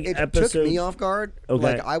 It's just like it episode. took me off guard. Okay.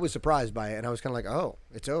 Like I was surprised by it, and I was kind of like, "Oh,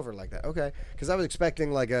 it's over like that." Okay, because I was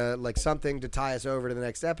expecting like something to tie us over to the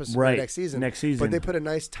next episode, right? Next season. But they put a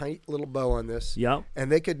nice tight little bow on this. Yep.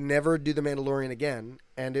 And they could never do the Mandalorian again,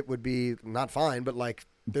 and it would be not fine, but like.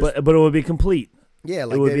 But it would be complete. Yeah,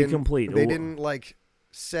 like it would be complete. They didn't like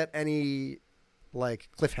set any like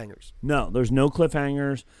cliffhangers. No, there's no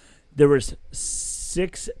cliffhangers. There was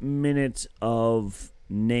 6 minutes of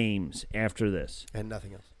names after this. And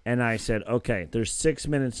nothing else. And I said, okay, there's 6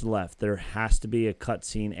 minutes left. There has to be a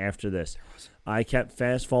cutscene after this. I kept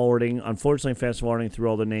unfortunately fast forwarding through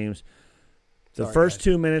all the names. The first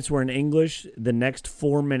 2 minutes were in English. The next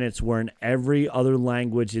 4 minutes were in every other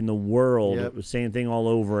language in the world. Yep. It was the same thing all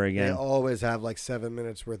over again. They always have like 7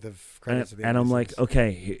 minutes worth of credits. And I'm like,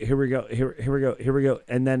 okay, here we go. Here we go.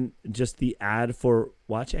 And then just the ad for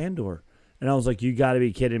Watch Andor. And I was like, you got to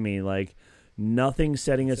be kidding me. Like, nothing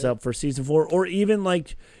setting us up for season 4. Or even,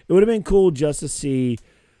 like, it would have been cool just to see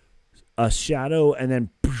a shadow and then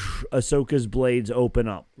Ahsoka's blades open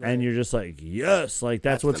up. Right. And you're just like, yes, like,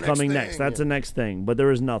 that's what's coming next. That's the next thing. But there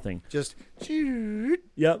was nothing. Just,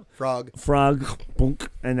 yep. Frog, boonk,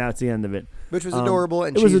 and that's the end of it. Which was adorable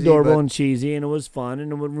and cheesy. It was adorable and cheesy, and it was fun.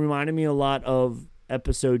 And it reminded me a lot of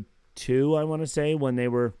episode 2, I want to say, when they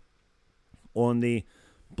were on the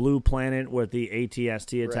blue planet with the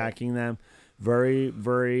AT-ST attacking them. Very,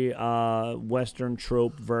 very Western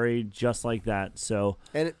trope, very just like that. So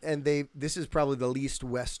this is probably the least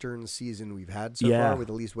Western season we've had so far, with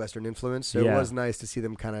the least Western influence. So it was nice to see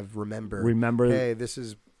them kind of remember. Hey, this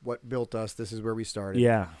is what built us. This is where we started.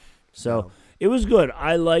 Yeah. So it was good.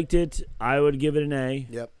 I liked it. I would give it an A.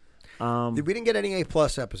 Yep. We didn't get any A+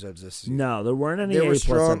 episodes this season. No, there weren't any A+ were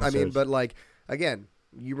strong. episodes. I mean, but like again,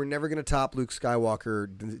 You were never going to top Luke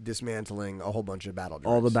Skywalker dismantling a whole bunch of battle droids.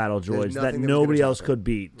 All the battle There's droids that nothing was nobody gonna else top it. could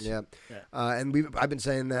beat. Yeah. And I've been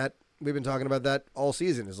saying that. We've been talking about that all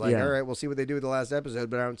season. It's like, Yeah. all right, we'll see what they do with the last episode,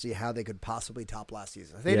 but I don't see how they could possibly top last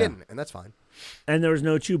season. They Yeah. didn't, and that's fine. And there was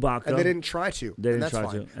no Chewbacca. And they didn't try to. They and didn't that's try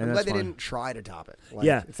fine. to, and I'm glad that's they fine. didn't try to top it. Like,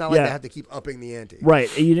 Yeah. It's not like Yeah. they have to keep upping the ante. Right.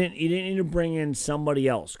 You didn't need to bring in somebody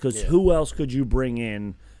else, because Yeah. who else could you bring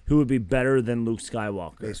in who would be better than Luke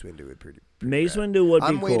Skywalker? Mace Windu would pretty Mace rad. Windu would be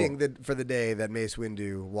I'm cool. waiting for the day that Mace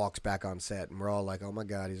Windu walks back on set, and we're all like, "Oh my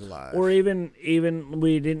God, he's alive!" Or even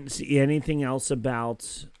we didn't see anything else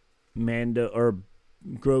about Mando or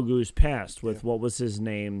Grogu's past with what was his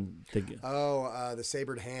name? the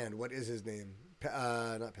sabered hand. What is his name?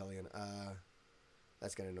 Not Pelion.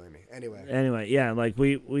 That's gonna annoy me. Anyway, Yeah, like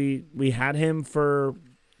we had him for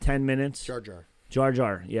 10 minutes. Jar Jar. Jar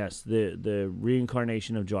Jar, yes, the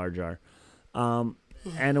reincarnation of Jar Jar.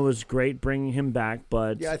 And it was great bringing him back,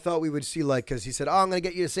 but Yeah, I thought we would see because he said, "Oh, I'm gonna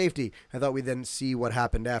get you to safety." I thought we'd then see what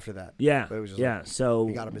happened after that. yeah, But it was just yeah. like, So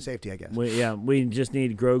we got him to safety, I guess. we just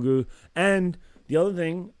need Grogu. And the other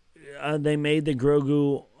thing, they made the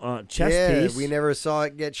Grogu chess piece. we never saw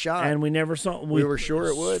it get shot. And we never saw. We were sure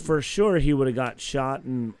it would. For sure, he would have got shot,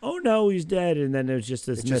 and oh no, he's dead. And then it was just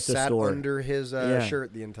this it just sat mythosaur. under his Yeah.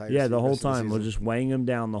 shirt the entire Yeah, the whole rest of time. We're season. just weighing him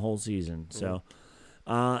down the whole season. So,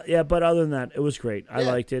 but other than that, it was great. I Yeah.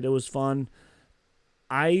 liked it. It was fun.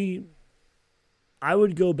 I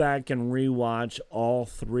would go back and rewatch all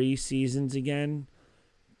 3 seasons again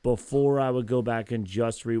before I would go back and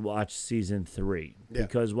just rewatch season 3. Yeah.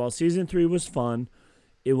 Because while season 3 was fun,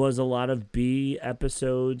 it was a lot of B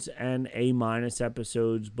episodes and A-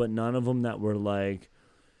 episodes, but none of them that were like,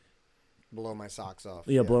 blow my socks off.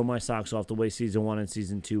 blow my socks off the way season 1 and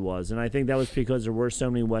season 2 was. And I think that was because there were so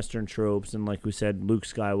many Western tropes and, like we said, Luke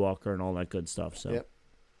Skywalker and all that good stuff. So, Yep.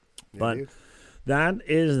 Yeah, but dude. that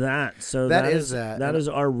is that. So That is that. That And- is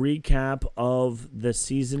our recap of the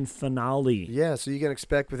season finale. Yeah, so you can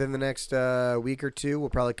expect within the next week or two, we'll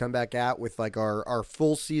probably come back out with like our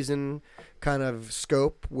full season kind of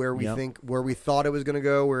scope where we Yep. where we thought it was going to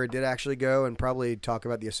go, where it did actually go, and probably talk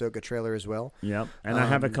about the Ahsoka trailer as well. Yep. And I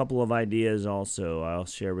have a couple of ideas also. I'll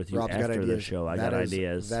share with you Rob's got after ideas. the show. I That got is-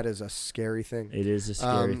 ideas. That is a scary thing. It is a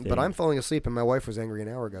scary thing. But I'm falling asleep, and my wife was angry an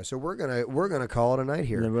hour ago, so we're gonna call it a night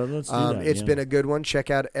here. Yeah, well, let's do that, It's yeah. been a good one. Check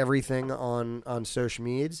out everything on social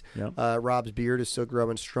medias. Yep. Rob's beard is still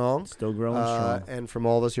growing strong. Still growing strong. And from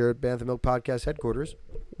all of us here at Bantha Milk Podcast headquarters,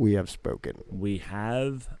 we have spoken. We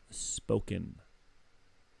have spoken.